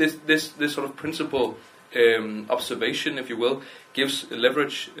of principle observation, if you will, gives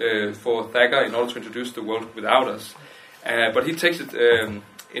leverage for Thacker in order to introduce the world without us. But he takes it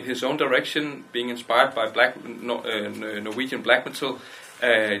in his own direction, being inspired by Norwegian black metal.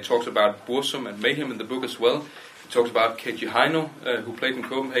 He talks about Burzum and Mayhem in the book as well. He talks about Keiji Haino, who played in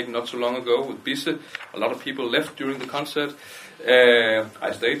Copenhagen not so long ago with Bisse. A lot of people left during the concert.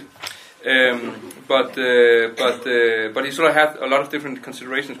 I stayed. But he sort of had a lot of different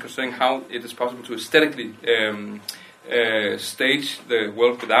considerations concerning how it is possible to aesthetically stage the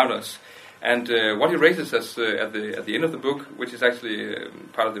world without us. And what he raises as at the end of the book, which is actually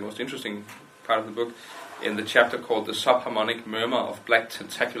part of the most interesting part of the book, in the chapter called "The Subharmonic Murmur of Black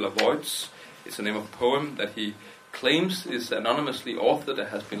Tentacular Voids," it's the name of a poem that he claims is anonymously authored, that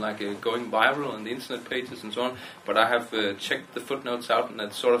has been going viral on the internet pages and so on. But I have checked the footnotes out, and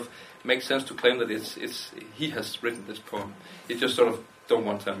it sort of makes sense to claim that it's he has written this poem. He just sort of don't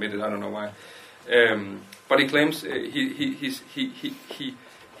want to admit it. I don't know why. But he claims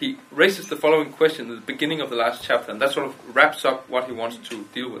he raises the following question at the beginning of the last chapter, and that sort of wraps up what he wants to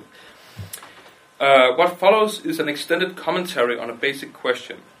deal with. What follows is an extended commentary on a basic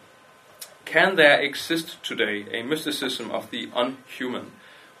question. Can there exist today a mysticism of the unhuman,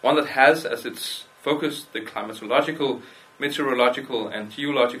 one that has as its focus the climatological, meteorological and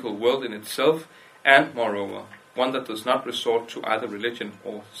geological world in itself, and moreover, one that does not resort to either religion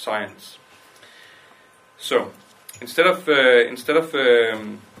or science? So, instead of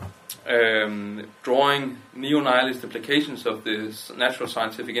drawing neo-nihilist implications of this natural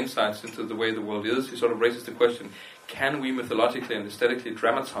scientific insights into the way the world is, he sort of raises the question: can we mythologically and aesthetically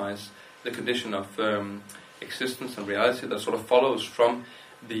dramatize the condition of existence and reality that sort of follows from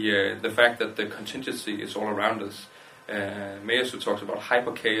the fact that the contingency is all around us? Mayers, who talks about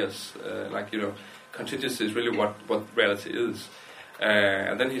hyperchaos, contingency is really what reality is.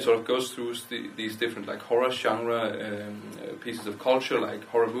 And then he sort of goes through these different horror genre pieces of culture, like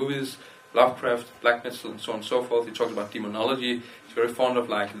horror movies, Lovecraft, black metal, and so on and so forth. He talks about demonology. He's very fond of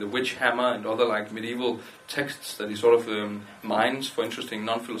the witch hammer and other medieval texts that he sort of mines for interesting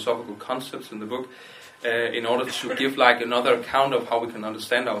non-philosophical concepts in the book, in order to give another account of how we can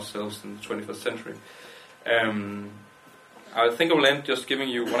understand ourselves in the 21st century. I think I will end just giving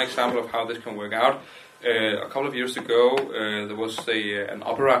you one example of how this can work out. A couple of years ago, there was an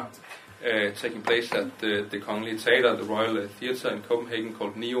opera taking place at the Kongelige Teater, the Royal Theatre in Copenhagen,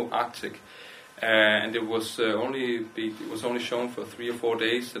 called Neo-Arctic, and it was only shown for 3 or 4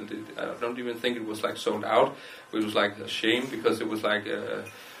 days, and I don't even think it was sold out, which was a shame, because it was a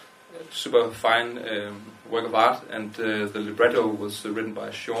super fine work of art, and the libretto was written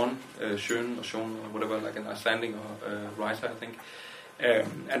by Sean or whatever, an Icelandic writer, I think.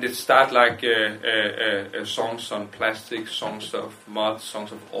 And it started songs on plastic, songs of mud,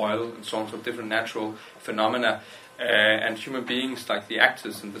 songs of oil, and songs of different natural phenomena, and human beings, the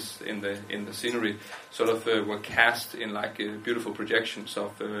actors in the scenery, sort of were cast in beautiful projections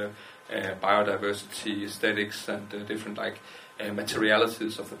of biodiversity, aesthetics, and different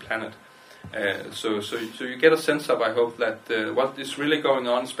materialities of the planet. So you get a sense of, I hope, that what is really going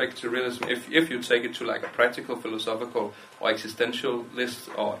on in speculative realism, if you take it to a practical, philosophical, or existentialist,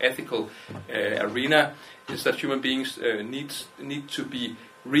 or ethical arena, is that human beings need to be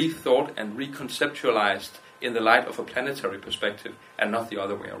rethought and reconceptualized in the light of a planetary perspective, and not the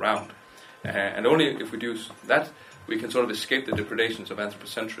other way around. And only if we do that, we can sort of escape the depredations of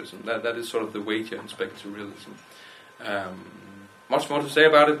anthropocentrism. That is sort of the wager in speculative realism. Much more to say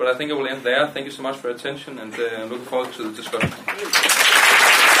about it, but I think I will end there. Thank you so much for your attention, and I'm looking forward to the discussion.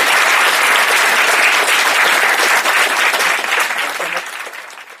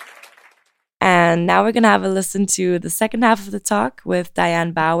 And now we're going to have a listen to the second half of the talk with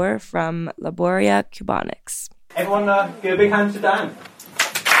Diane Bauer from Laboria Cubonics. Everyone give a big hand to Diane.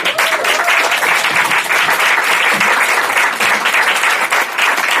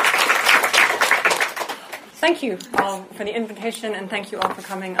 Thank you all for the invitation, and thank you all for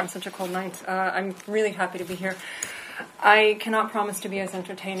coming on such a cold night. I'm really happy to be here. I cannot promise to be as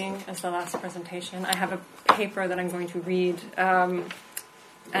entertaining as the last presentation. I have a paper that I'm going to read, and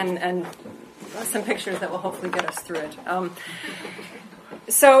some pictures that will hopefully get us through it.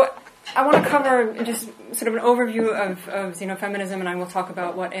 So I want to cover just sort of an overview of xenofeminism, and I will talk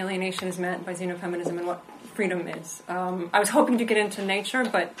about what alienation is meant by xenofeminism and what freedom is. I was hoping to get into nature,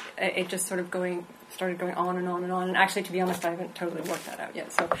 but it just sort of started going on and on and on. And actually, to be honest, I haven't totally worked that out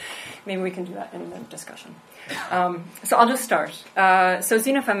yet. So maybe we can do that in the discussion. So I'll just start. So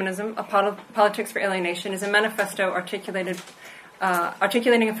xenofeminism, a politics for alienation, is a manifesto articulating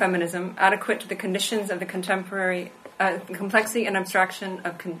a feminism adequate to the conditions of the contemporary complexity and abstraction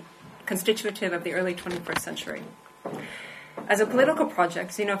of constitutive of the early 21st century. As a political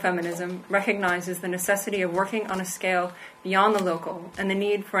project, xenofeminism recognizes the necessity of working on a scale beyond the local and the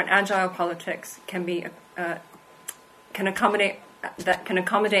need for an agile politics can accommodate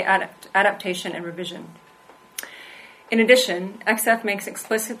adaptation and revision. In addition, XF makes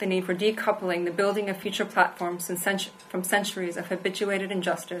explicit the need for decoupling the building of future platforms from centuries of habituated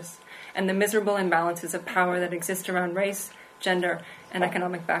injustice and the miserable imbalances of power that exist around race, gender, and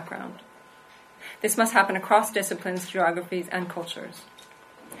economic background. This must happen across disciplines, geographies, and cultures.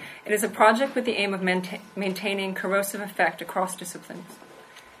 It is a project with the aim of maintaining corrosive effect across disciplines.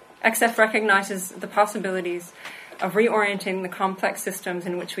 XF recognizes the possibilities of reorienting the complex systems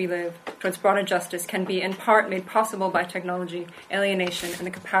in which we live towards broader justice can be in part made possible by technology, alienation, and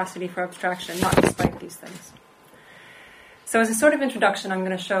the capacity for abstraction, not despite these things. So as a sort of introduction, I'm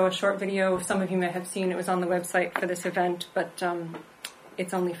going to show a short video. Some of you may have seen it was on the website for this event, but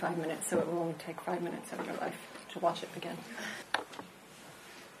it's only 5 minutes, so it will only take 5 minutes of your life to watch it begin.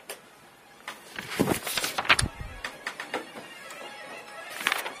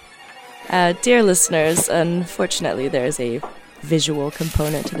 Dear listeners, unfortunately there is a visual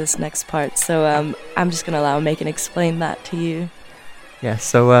component to this next part, so I'm just going to allow Megan explain that to you. Yeah,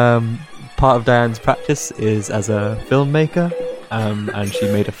 so part of Diane's practice is as a filmmaker, and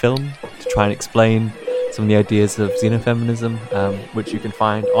she made a film to try and explain some of the ideas of xenofeminism, which you can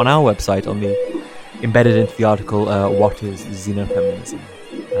find on our website, embedded into the article, What is Xenofeminism?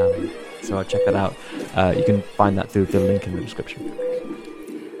 So I'll check that out. You can find that through the link in the description.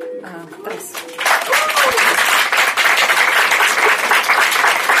 Thanks.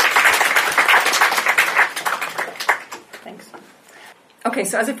 Thanks. Okay,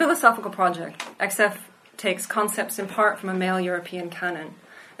 so as a philosophical project, XF takes concepts in part from a male European canon,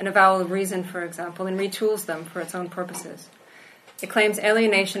 an avowal of reason, for example, and retools them for its own purposes. It claims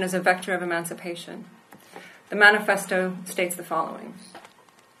alienation as a vector of emancipation. The manifesto states the following.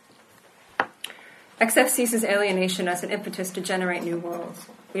 XF seizes alienation as an impetus to generate new worlds.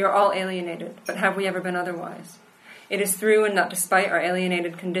 We are all alienated, but have we ever been otherwise? It is through and not despite our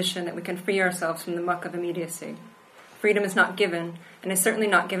alienated condition that we can free ourselves from the muck of immediacy. Freedom is not given, and is certainly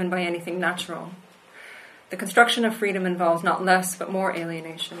not given by anything natural. The construction of freedom involves not less, but more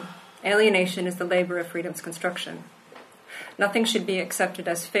alienation. Alienation is the labor of freedom's construction. Nothing should be accepted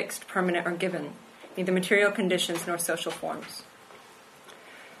as fixed, permanent, or given, neither material conditions nor social forms.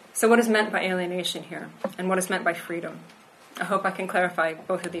 So what is meant by alienation here, and what is meant by freedom? I hope I can clarify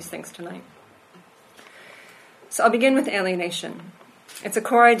both of these things tonight. So I'll begin with alienation. It's a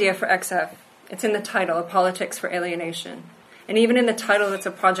core idea for XF. It's in the title, A Politics for Alienation. And even in the title, it's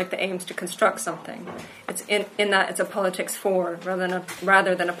a project that aims to construct something. It's in that it's a politics for,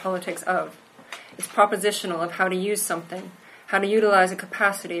 rather than a politics of. It's propositional of how to use something, how to utilize a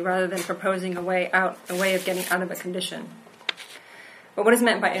capacity rather than proposing a way out, a way of getting out of a condition. But what is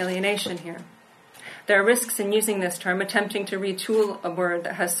meant by alienation here? There are risks in using this term, attempting to retool a word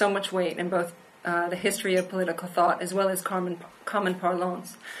that has so much weight in both the history of political thought as well as common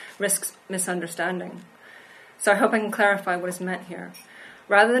parlance, risks misunderstanding. So I hope I can clarify what is meant here.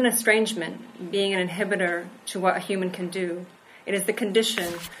 Rather than estrangement being an inhibitor to what a human can do, it is the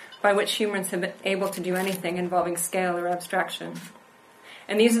condition by which humans have been able to do anything involving scale or abstraction.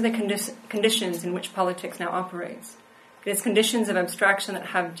 And these are the conditions in which politics now operates. It is conditions of abstraction that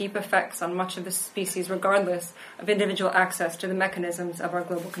have deep effects on much of the species regardless of individual access to the mechanisms of our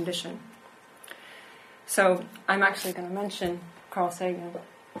global condition. So I'm actually going to mention Carl Sagan.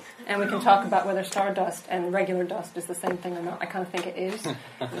 And we can talk about whether stardust and regular dust is the same thing or not. I kind of think it is.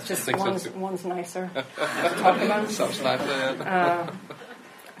 It's just one's nicer to talk about. Sounds nicer, yeah.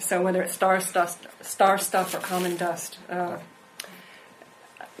 So whether it's star stuff or common dust.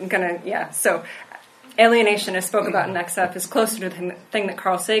 So alienation, as spoke about in XF, is closer to the thing that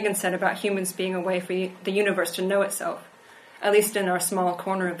Carl Sagan said about humans being a way for the universe to know itself, at least in our small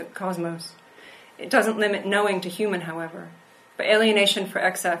corner of the cosmos. It doesn't limit knowing to human, however. But alienation for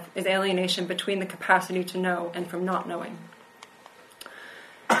XF is alienation between the capacity to know and from not knowing.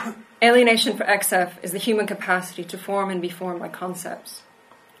 Alienation for XF is the human capacity to form and be formed by concepts.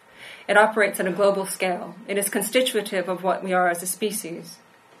 It operates at a global scale. It is constitutive of what we are as a species.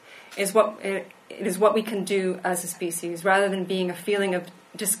 It is what we can do as a species, rather than being a feeling of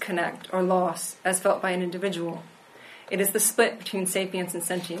disconnect or loss as felt by an individual. It is the split between sapience and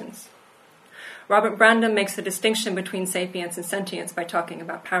sentience. Robert Brandom makes the distinction between sapience and sentience by talking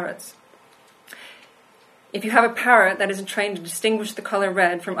about parrots. If you have a parrot that isn't trained to distinguish the color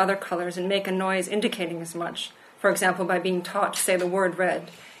red from other colors and make a noise indicating as much, for example by being taught to say the word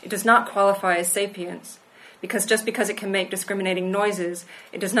red, it does not qualify as sapience, because just because it can make discriminating noises,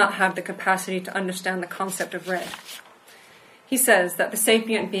 it does not have the capacity to understand the concept of red. He says that the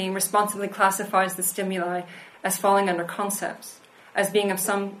sapient being responsibly classifies the stimuli as falling under concepts, as being of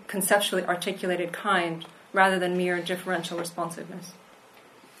some conceptually articulated kind, rather than mere differential responsiveness.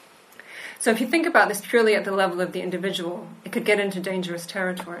 So if you think about this purely at the level of the individual, it could get into dangerous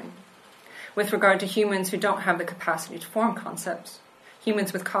territory. With regard to humans who don't have the capacity to form concepts,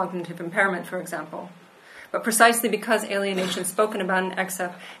 humans with cognitive impairment, for example. But precisely because alienation spoken about in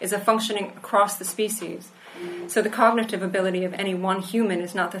XF is a functioning across the species, so the cognitive ability of any one human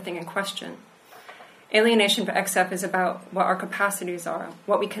is not the thing in question. Alienation for XF is about what our capacities are,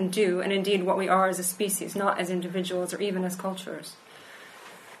 what we can do, and indeed what we are as a species, not as individuals or even as cultures.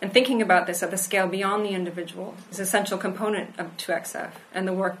 And thinking about this at the scale beyond the individual is an essential component to XF and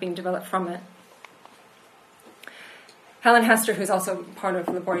the work being developed from it. Helen Hester, who's also part of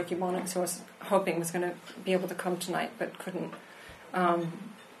Laboratory Eubonics, who I was hoping was going to be able to come tonight but couldn't,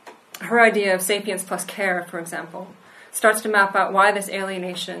 her idea of sapience plus care, for example, starts to map out why this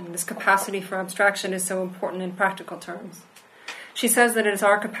alienation, this capacity for abstraction, is so important in practical terms. She says that it is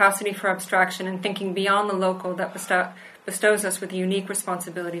our capacity for abstraction and thinking beyond the local that bestows us with a unique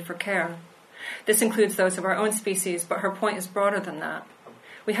responsibility for care. This includes those of our own species, but her point is broader than that.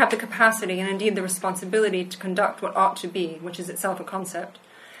 We have the capacity and indeed the responsibility to conduct what ought to be, which is itself a concept,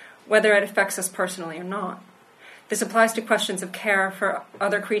 whether it affects us personally or not. This applies to questions of care for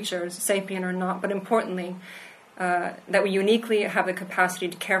other creatures, sapient or not, but importantly, that we uniquely have the capacity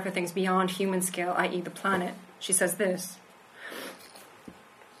to care for things beyond human scale, i.e. the planet. She says this.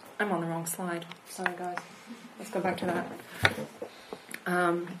 I'm on the wrong slide. Sorry, guys. Let's go back to that.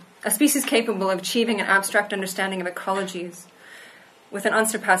 A species capable of achieving an abstract understanding of ecologies with an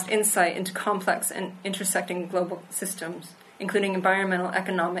unsurpassed insight into complex and intersecting global systems, including environmental,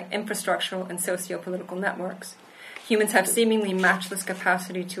 economic, infrastructural, and socio-political networks. Humans have seemingly matchless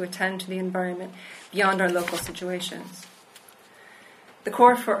capacity to attend to the environment beyond our local situations. The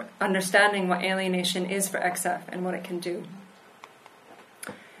core for understanding what alienation is for XF and what it can do.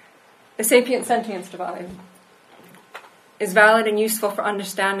 The sapient-sentience divide is valid and useful for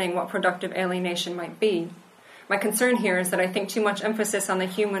understanding what productive alienation might be. My concern here is that I think too much emphasis on the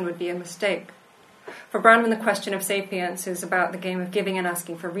human would be a mistake. For Brandman, the question of sapience is about the game of giving and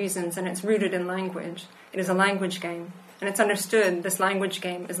asking for reasons, and it's rooted in language. It is a language game, and it's understood this language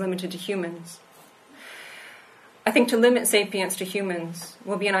game is limited to humans. I think to limit sapience to humans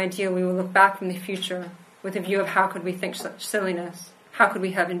will be an idea we will look back from the future with a view of how could we think such silliness, how could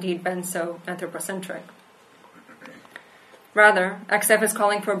we have indeed been so anthropocentric. Rather, XF is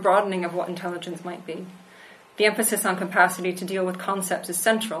calling for a broadening of what intelligence might be. The emphasis on capacity to deal with concepts is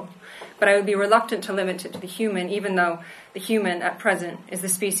central, but I would be reluctant to limit it to the human, even though the human, at present, is the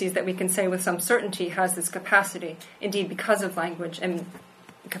species that we can say with some certainty has this capacity, indeed because of language and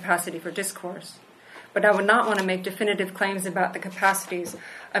capacity for discourse. But I would not want to make definitive claims about the capacities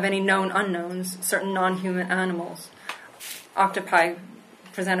of any known unknowns, certain non-human animals. Octopi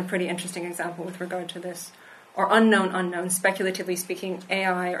present a pretty interesting example with regard to this, or unknown unknowns, speculatively speaking,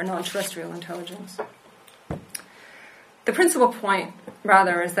 AI or non-terrestrial intelligence. The principal point,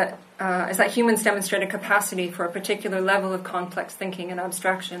 rather, is that humans demonstrate a capacity for a particular level of complex thinking and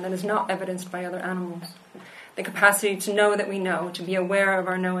abstraction that is not evidenced by other animals. The capacity to know that we know, to be aware of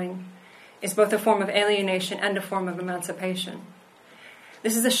our knowing, is both a form of alienation and a form of emancipation.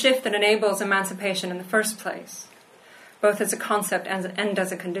 This is a shift that enables emancipation in the first place, both as a concept and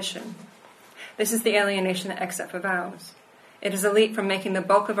as a condition. This is the alienation that XF avows. It is a leap from making the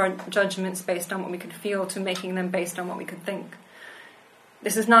bulk of our judgments based on what we could feel to making them based on what we could think.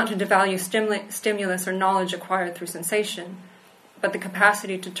 This is not to devalue stimulus or knowledge acquired through sensation, but the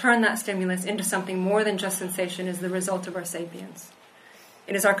capacity to turn that stimulus into something more than just sensation is the result of our sapience.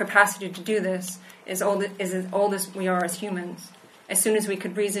 It is our capacity to do this is as old as we are as humans. As soon as we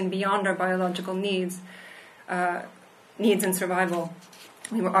could reason beyond our biological needs and survival,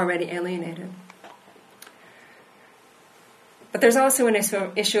 we were already alienated. But there's also an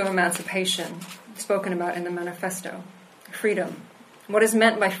issue of emancipation spoken about in the manifesto, freedom. What is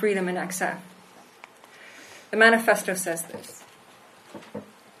meant by freedom in XF? The manifesto says this.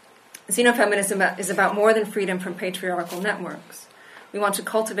 Xenofeminism is about more than freedom from patriarchal networks. We want to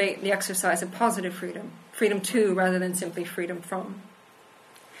cultivate the exercise of positive freedom, freedom to rather than simply freedom from.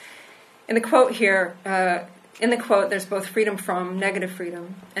 In the quote here, there's both freedom from, negative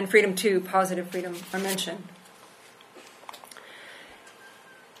freedom, and freedom to, positive freedom, are mentioned.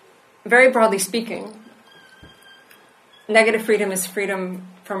 Very broadly speaking, negative freedom is freedom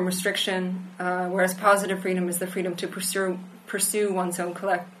from restriction, whereas positive freedom is the freedom to pursue one's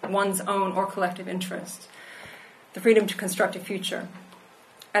own or collective interests, the freedom to construct a future.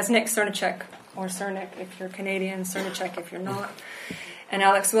 As Nick Cernicek, or Cernick if you're Canadian, Cernicek if you're not, and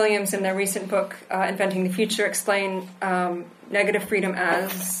Alex Williams in their recent book, Inventing the Future, explain negative freedom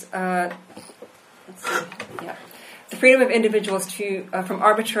as, the freedom of individuals from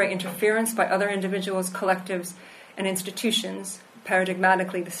arbitrary interference by other individuals, collectives, and institutions,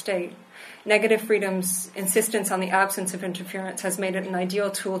 paradigmatically the state. Negative freedom's insistence on the absence of interference has made it an ideal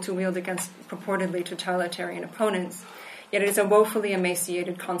tool to wield against purportedly totalitarian opponents, yet it is a woefully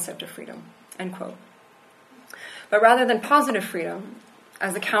emaciated concept of freedom, end quote. But rather than positive freedom,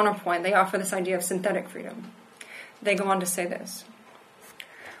 as the counterpoint, they offer this idea of synthetic freedom. They go on to say this.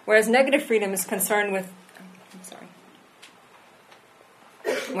 Whereas negative freedom is concerned with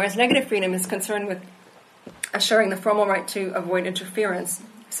assuring the formal right to avoid interference,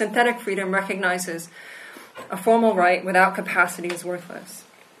 synthetic freedom recognizes a formal right without capacity is worthless.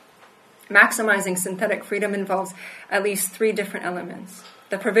 Maximizing synthetic freedom involves at least 3 different elements: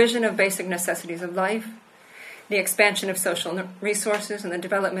 the provision of basic necessities of life, the expansion of social resources, and the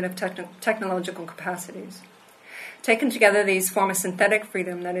development of technological capacities. Taken together, these form a synthetic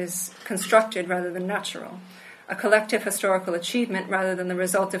freedom that is constructed rather than natural, a collective historical achievement rather than the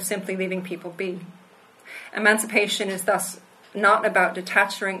result of simply leaving people be. Emancipation is thus not about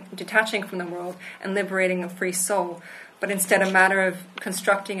detaching from the world and liberating a free soul, but instead a matter of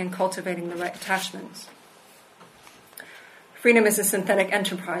constructing and cultivating the right attachments. Freedom is a synthetic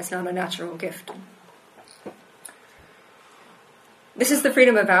enterprise, not a natural gift. This is the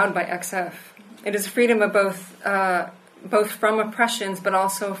freedom avowed by XF. It is freedom of both from oppressions, but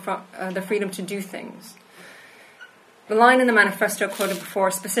also from the freedom to do things. The line in the manifesto quoted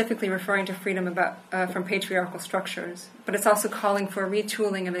before specifically referring to freedom from patriarchal structures, but it's also calling for a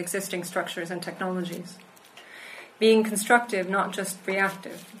retooling of existing structures and technologies. Being constructive, not just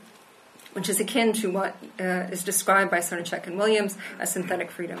reactive, which is akin to what is described by Cernicek and Williams as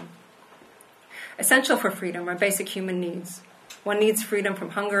synthetic freedom. Essential for freedom are basic human needs. One needs freedom from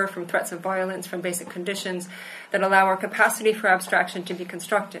hunger, from threats of violence, from basic conditions that allow our capacity for abstraction to be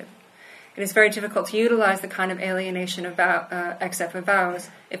constructive. It is very difficult to utilize the kind of alienation XF avows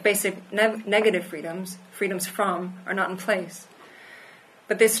if basic negative freedoms from, are not in place.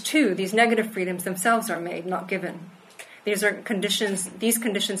 But these negative freedoms themselves are made, not given. These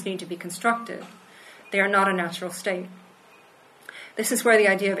conditions need to be constructed. They are not a natural state. This is where the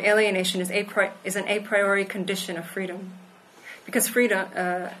idea of alienation is an a priori condition of freedom. Because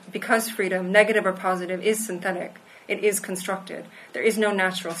freedom, negative or positive, is synthetic, it is constructed. There is no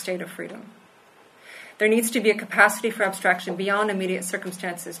natural state of freedom. There needs to be a capacity for abstraction beyond immediate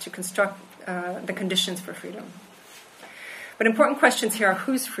circumstances to construct the conditions for freedom. But important questions here are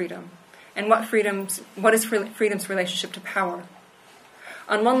whose freedom, and what is freedom's relationship to power?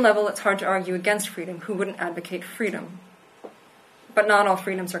 On one level, it's hard to argue against freedom. Who wouldn't advocate freedom? But not all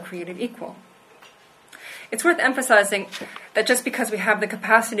freedoms are created equal. It's worth emphasizing that just because we have the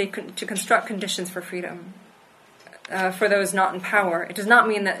capacity to construct conditions for freedom, for those not in power, it does not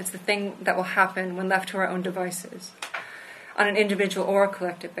mean that it's the thing that will happen when left to our own devices, on an individual or a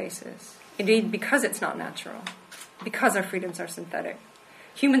collective basis. Indeed, because it's not natural, because our freedoms are synthetic.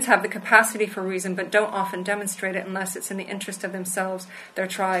 Humans have the capacity for reason, but don't often demonstrate it unless it's in the interest of themselves, their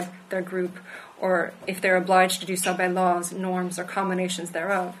tribe, their group, or if they're obliged to do so by laws, norms, or combinations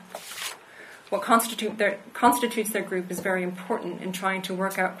thereof. What constitutes their group is very important in trying to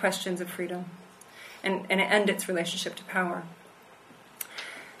work out questions of freedom and end its relationship to power.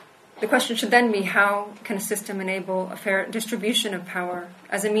 The question should then be, how can a system enable a fair distribution of power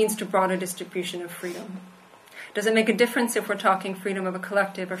as a means to broader distribution of freedom? Does it make a difference if we're talking freedom of a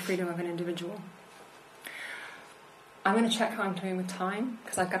collective or freedom of an individual? I'm going to check how I'm doing with time,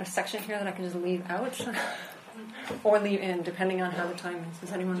 because I've got a section here that I can just leave out or leave in, depending on how the time is.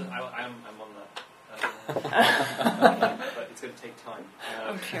 Does anyone? I'm on that. But it's going to take time.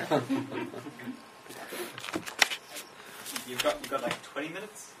 Oh, sure. You've got like 20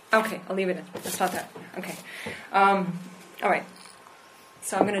 minutes? Okay, I'll leave it in. Let's start that. Okay. All right.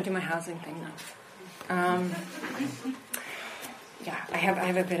 So I'm going to do my housing thing now. Yeah, I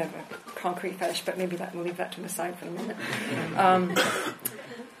have a bit of a concrete fetish, but maybe we'll leave that to the side for a minute.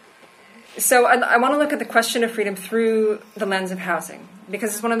 So I want to look at the question of freedom through the lens of housing,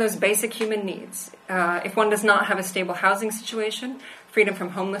 because it's one of those basic human needs. If one does not have a stable housing situation, freedom from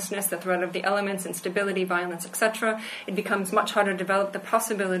homelessness, the threat of the elements, instability, violence, etc., it becomes much harder to develop the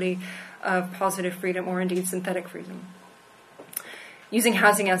possibility of positive freedom or indeed synthetic freedom. Using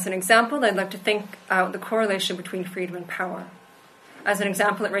housing as an example, I'd like to think out the correlation between freedom and power. As an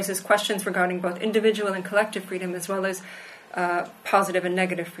example, it raises questions regarding both individual and collective freedom, as well as positive and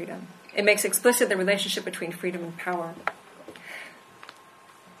negative freedom. It makes explicit the relationship between freedom and power.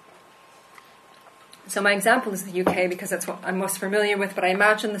 So my example is the UK because that's what I'm most familiar with, but I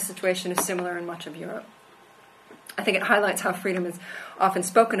imagine the situation is similar in much of Europe. I think it highlights how freedom is often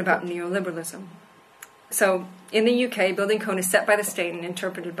spoken about in neoliberalism. So in the UK, building code is set by the state and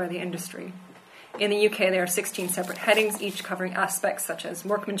interpreted by the industry. In the UK, there are 16 separate headings, each covering aspects such as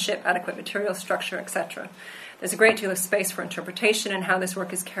workmanship, adequate material structure, etc. There's a great deal of space for interpretation in how this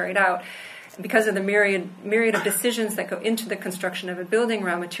work is carried out. And because of the myriad of decisions that go into the construction of a building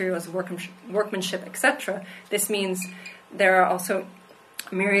around materials, workmanship, etc., this means there are also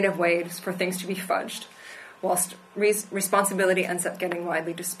a myriad of ways for things to be fudged, whilst responsibility ends up getting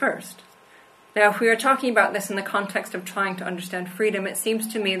widely dispersed. Now, if we are talking about this in the context of trying to understand freedom, it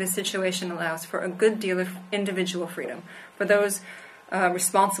seems to me the situation allows for a good deal of individual freedom for those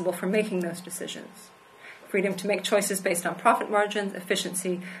responsible for making those decisions. Freedom to make choices based on profit margins,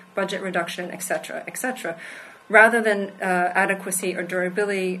 efficiency, budget reduction, etc., etc., rather than adequacy or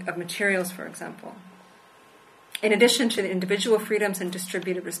durability of materials, for example. In addition to the individual freedoms and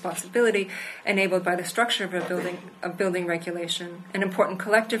distributed responsibility enabled by the structure of building regulation, an important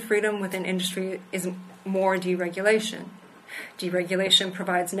collective freedom within industry is more deregulation. Deregulation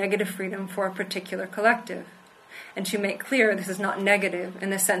provides negative freedom for a particular collective. And to make clear, this is not negative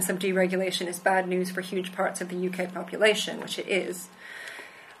in the sense of deregulation is bad news for huge parts of the UK population, which it is,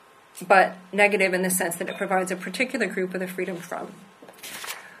 but negative in the sense that it provides a particular group with a freedom from.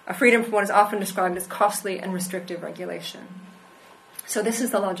 A freedom from what is often described as costly and restrictive regulation. So this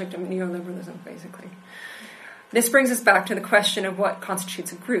is the logic of neoliberalism, basically. This brings us back to the question of what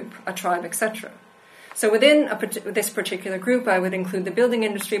constitutes a group, a tribe, etc. So within this particular group, I would include the building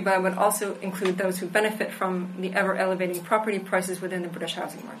industry, but I would also include those who benefit from the ever-elevating property prices within the British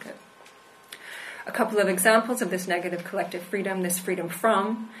housing market. A couple of examples of this negative collective freedom, this freedom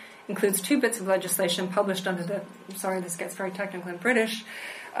from, includes two bits of legislation published under the, this gets very technical in British,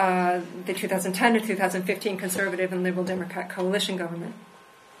 the 2010 to 2015 Conservative and Liberal Democrat coalition government.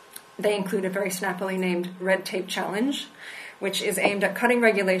 They include a very snappily named Red Tape Challenge, which is aimed at cutting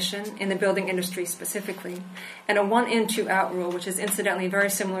regulation in the building industry specifically, and a 1-in, 2-out rule, which is incidentally very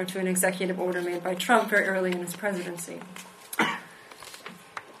similar to an executive order made by Trump very early in his presidency.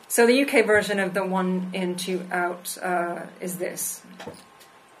 So the UK version of the 1-in, 2-out is this.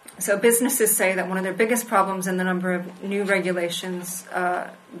 So businesses say that one of their biggest problems in the number of new regulations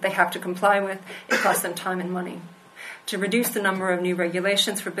they have to comply with, it costs them time and money. To reduce the number of new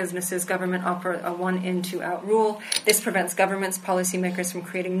regulations for businesses, government offers a 1-in, 2-out rule. This prevents governments, policymakers from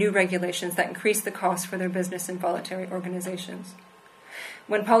creating new regulations that increase the cost for their business and voluntary organizations.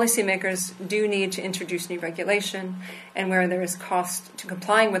 When policymakers do need to introduce new regulation, and where there is cost to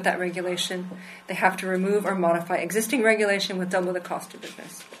complying with that regulation, they have to remove or modify existing regulation with double the cost to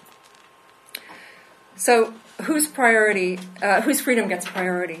business. So whose freedom gets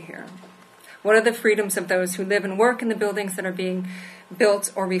priority here? What are the freedoms of those who live and work in the buildings that are being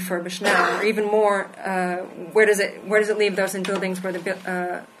built or refurbished now? Or even more, where does it leave those in buildings where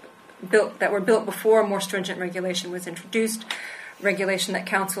that were built before more stringent regulation was introduced? Regulation that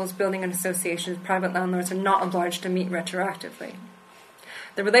councils, building associations, private landlords are not obliged to meet retroactively.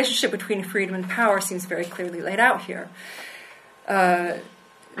 The relationship between freedom and power seems very clearly laid out here.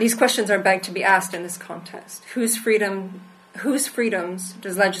 These questions are begged to be asked in this context. Whose freedoms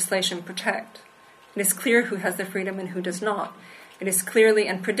does legislation protect? It is clear who has the freedom and who does not. It is clearly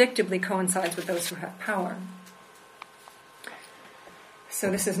and predictably coincides with those who have power.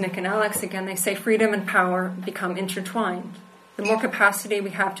 So this is Nick and Alex again. They say freedom and power become intertwined. The more capacity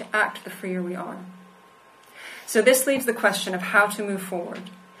we have to act, the freer we are. So this leaves the question of how to move forward,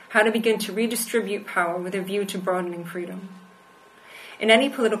 how to begin to redistribute power with a view to broadening freedom. In any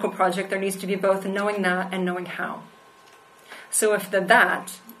political project, there needs to be both knowing that and knowing how. So if the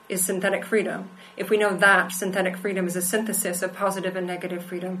that is synthetic freedom, if we know that synthetic freedom is a synthesis of positive and negative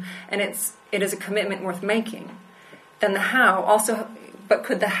freedom, and it is a commitment worth making, then the how also, but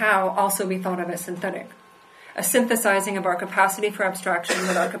could the how also be thought of as synthetic? A synthesizing of our capacity for abstraction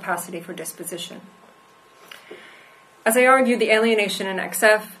with our capacity for disposition. As I argued, the alienation in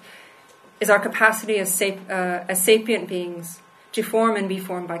XF is our capacity as sapient beings to form and be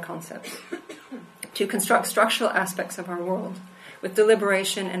formed by concepts, to construct structural aspects of our world with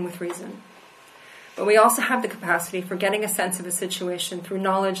deliberation and with reason. But we also have the capacity for getting a sense of a situation through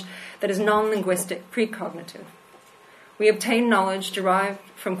knowledge that is non-linguistic, precognitive. We obtain knowledge derived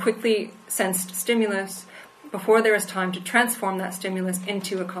from quickly sensed stimulus before there is time to transform that stimulus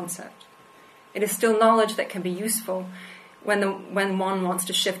into a concept. It is still knowledge that can be useful when one wants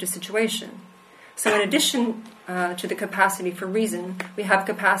to shift a situation. So in addition to the capacity for reason, we have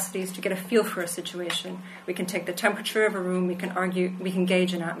capacities to get a feel for a situation. We can take the temperature of a room, we can argue, we can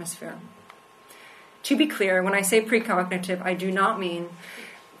gauge an atmosphere. To be clear, when I say precognitive, I do not mean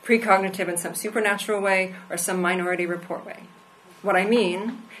precognitive in some supernatural way or some minority report way. What I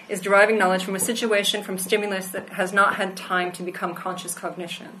mean is deriving knowledge from a situation, from stimulus that has not had time to become conscious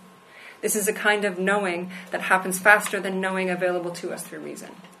cognition. This is a kind of knowing that happens faster than knowing available to us through reason,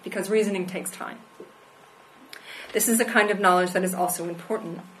 because reasoning takes time. This is a kind of knowledge that is also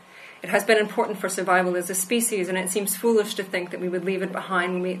important. It has been important for survival as a species, and it seems foolish to think that we would leave it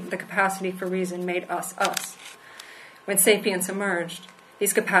behind when the capacity for reason made us us. When sapiens emerged,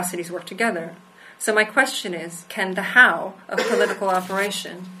 these capacities worked together. So my question is, can the how of political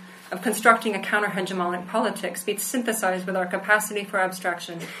operation, of constructing a counter-hegemonic politics, be synthesized with our capacity for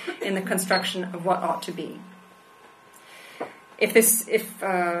abstraction in the construction of what ought to be? If this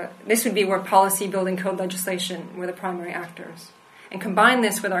would be where policy, building, code, legislation were the primary actors. And combine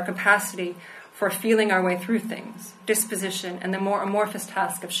this with our capacity for feeling our way through things, disposition, and the more amorphous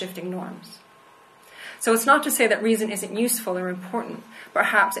task of shifting norms. So it's not to say that reason isn't useful or important.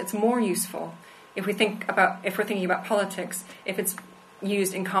 Perhaps it's more useful if we're thinking about politics, if it's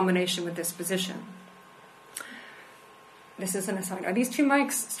used in combination with disposition. This is an aside. Are these two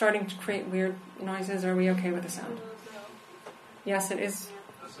mics starting to create weird noises? Are we okay with the sound? Yes, it is.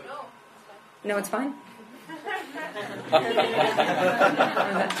 No, it's fine?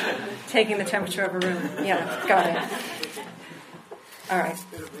 Taking the temperature of a room. Yeah, got it. All right.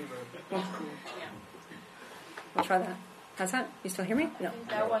 We'll try that. How's that? You still hear me? No.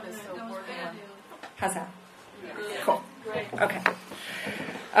 That one is still working. How's that? Cool. Okay.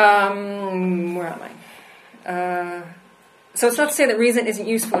 Where am I? So it's not to say that reason isn't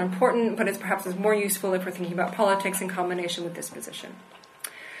useful or important, but it's perhaps more useful if we're thinking about politics in combination with disposition.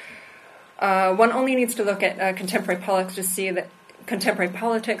 One only needs to look at contemporary politics to see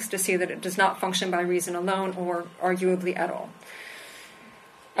that it does not function by reason alone, or arguably at all.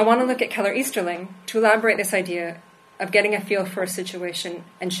 I want to look at Keller Easterling to elaborate this idea of getting a feel for a situation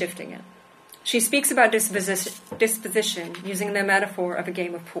and shifting it. She speaks about disposition using the metaphor of a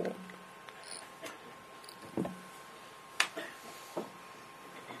game of pool.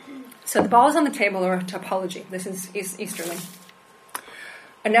 So the balls on the table are a topology. This is Easterling.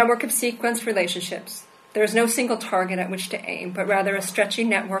 A network of sequenced relationships. There is no single target at which to aim, but rather a stretchy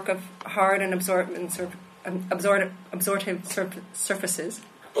network of hard and absorptive surfaces.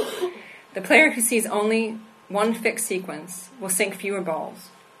 The player who sees only one fixed sequence will sink fewer balls,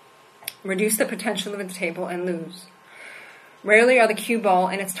 reduce the potential of the table, and lose. Rarely are the cue ball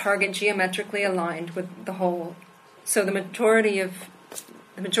and its target geometrically aligned with the whole, so the majority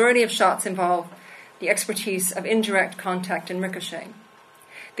of shots involve the expertise of indirect contact and ricochet.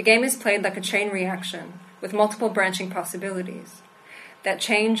 The game is played like a chain reaction with multiple branching possibilities that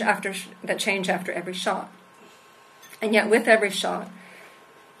change after every shot. And yet with every shot,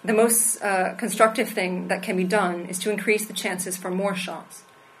 the most constructive thing that can be done is to increase the chances for more shots,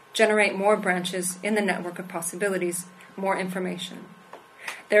 generate more branches in the network of possibilities, more information.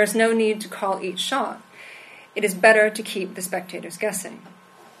 There is no need to call each shot. It is better to keep the spectators guessing.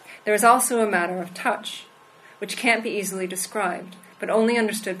 There is also a matter of touch, which can't be easily described, but only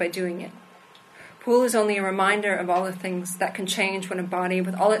understood by doing it. Pool is only a reminder of all the things that can change when a body,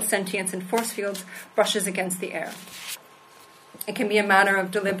 with all its sentience and force fields, brushes against the air. It can be a matter of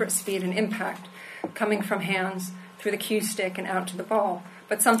deliberate speed and impact, coming from hands through the cue stick and out to the ball,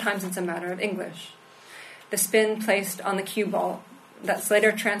 but sometimes it's a matter of English. The spin placed on the cue ball that's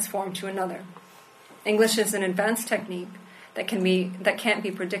later transformed to another. English is an advanced technique that can't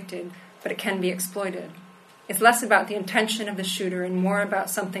be predicted, but it can be exploited. It's less about the intention of the shooter and more about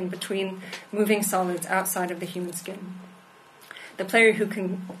something between moving solids outside of the human skin. The player who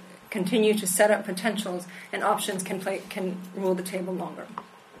can continue to set up potentials and options can rule the table longer.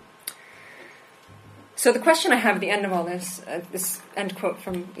 So the question I have at the end of all this end quote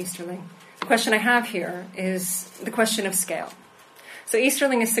from Easterling, the question I have here is the question of scale. So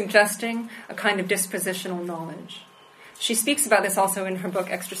Easterling is suggesting a kind of dispositional knowledge. She speaks about this also in her book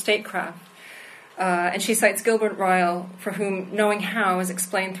Extra Statecraft, and she cites Gilbert Ryle, for whom knowing how is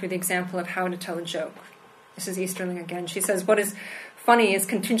explained through the example of how to tell a joke. This is Easterling again. She says, what is funny is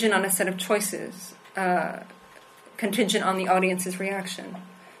contingent on a set of choices, contingent on the audience's reaction.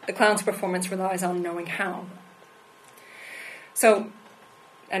 The clown's performance relies on knowing how. So,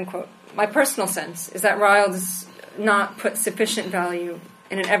 end quote. My personal sense is that Ryle does not put sufficient value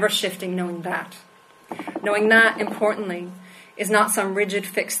in an ever-shifting knowing that. Knowing that, importantly, is not some rigid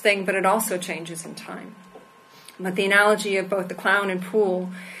fixed thing, but it also changes in time. But the analogy of both the clown and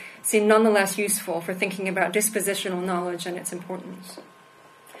pool seem nonetheless useful for thinking about dispositional knowledge and its importance.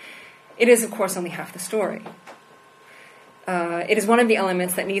 It is, of course, only half the story. It is one of the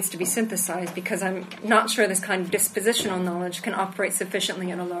elements that needs to be synthesized because I'm not sure this kind of dispositional knowledge can operate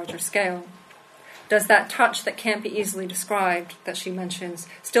sufficiently at a larger scale. Does that touch that can't be easily described, that she mentions,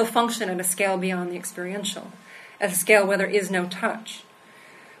 still function at a scale beyond the experiential, at a scale where there is no touch?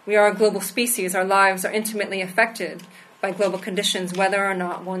 We are a global species. Our lives are intimately affected by global conditions, whether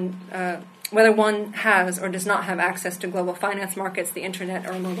one has or does not have access to global finance markets, the internet,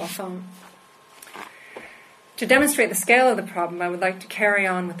 or a mobile phone. To demonstrate the scale of the problem, I would like to carry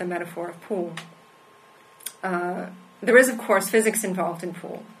on with the metaphor of pool. There is, of course, physics involved in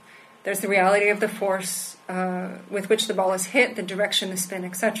pool. There's the reality of the force with which the ball is hit, the direction, the spin,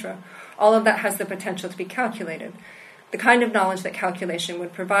 etc. All of that has the potential to be calculated. The kind of knowledge that calculation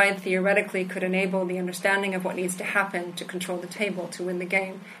would provide theoretically could enable the understanding of what needs to happen to control the table, to win the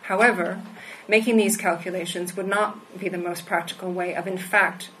game. However, making these calculations would not be the most practical way of, in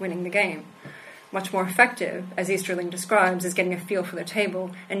fact, winning the game. Much more effective, as Easterling describes, is getting a feel for the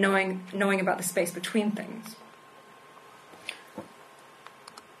table and knowing about the space between things.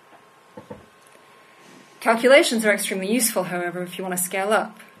 Calculations are extremely useful, however, if you want to scale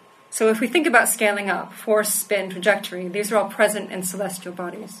up. So if we think about scaling up, force, spin, trajectory, these are all present in celestial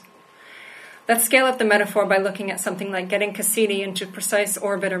bodies. Let's scale up the metaphor by looking at something like getting Cassini into precise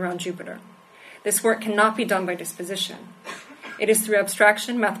orbit around Jupiter. This work cannot be done by disposition. It is through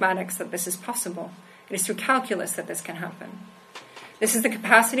abstraction, mathematics, that this is possible. It is through calculus that this can happen. This is the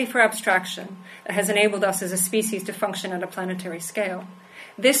capacity for abstraction that has enabled us as a species to function at a planetary scale.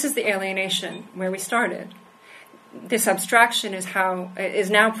 This is the alienation where we started. This abstraction is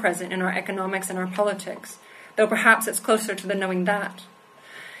now present in our economics and our politics, though perhaps it's closer to the knowing that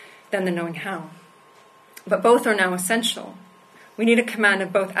than the knowing how. But both are now essential. We need a command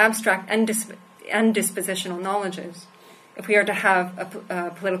of both abstract and dispositional knowledges if we are to have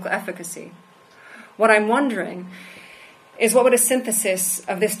a political efficacy. What I'm wondering is, what would a synthesis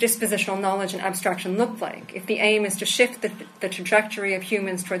of this dispositional knowledge and abstraction look like if the aim is to shift the trajectory of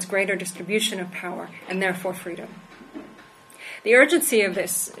humans towards greater distribution of power and therefore freedom? The urgency of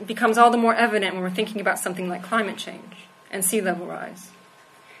this becomes all the more evident when we're thinking about something like climate change and sea level rise.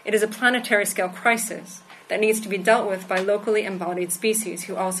 It is a planetary scale crisis that needs to be dealt with by locally embodied species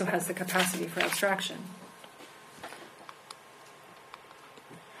who also has the capacity for abstraction.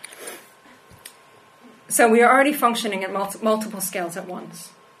 So we are already functioning at multiple scales at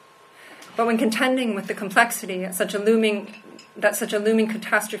once. But when contending with the complexity that such a looming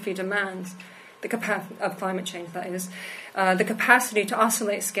catastrophe demands, of climate change, that is, the capacity to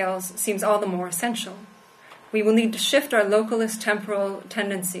oscillate scales seems all the more essential. We will need to shift our localist temporal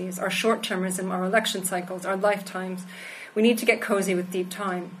tendencies, our short-termism, our election cycles, our lifetimes. We need to get cozy with deep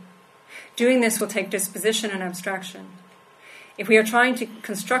time. Doing this will take disposition and abstraction. If we are trying to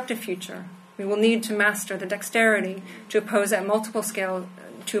construct a future, we will need to master the dexterity to operate at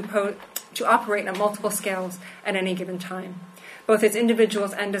multiple scales at any given time, both as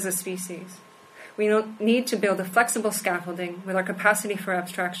individuals and as a species. We need to build a flexible scaffolding with our capacity for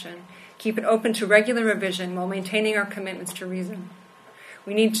abstraction, keep it open to regular revision while maintaining our commitments to reason.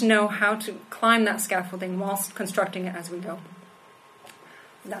 We need to know how to climb that scaffolding whilst constructing it as we go.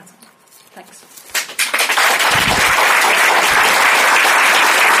 That's it. Thanks.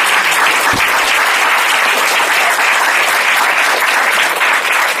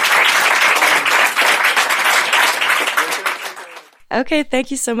 Okay,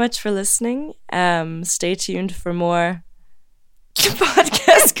 thank you so much for listening. Stay tuned for more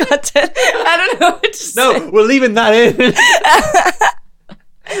podcast content. I don't know what to say. No, we're leaving that in.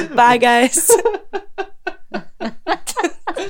 Bye, guys.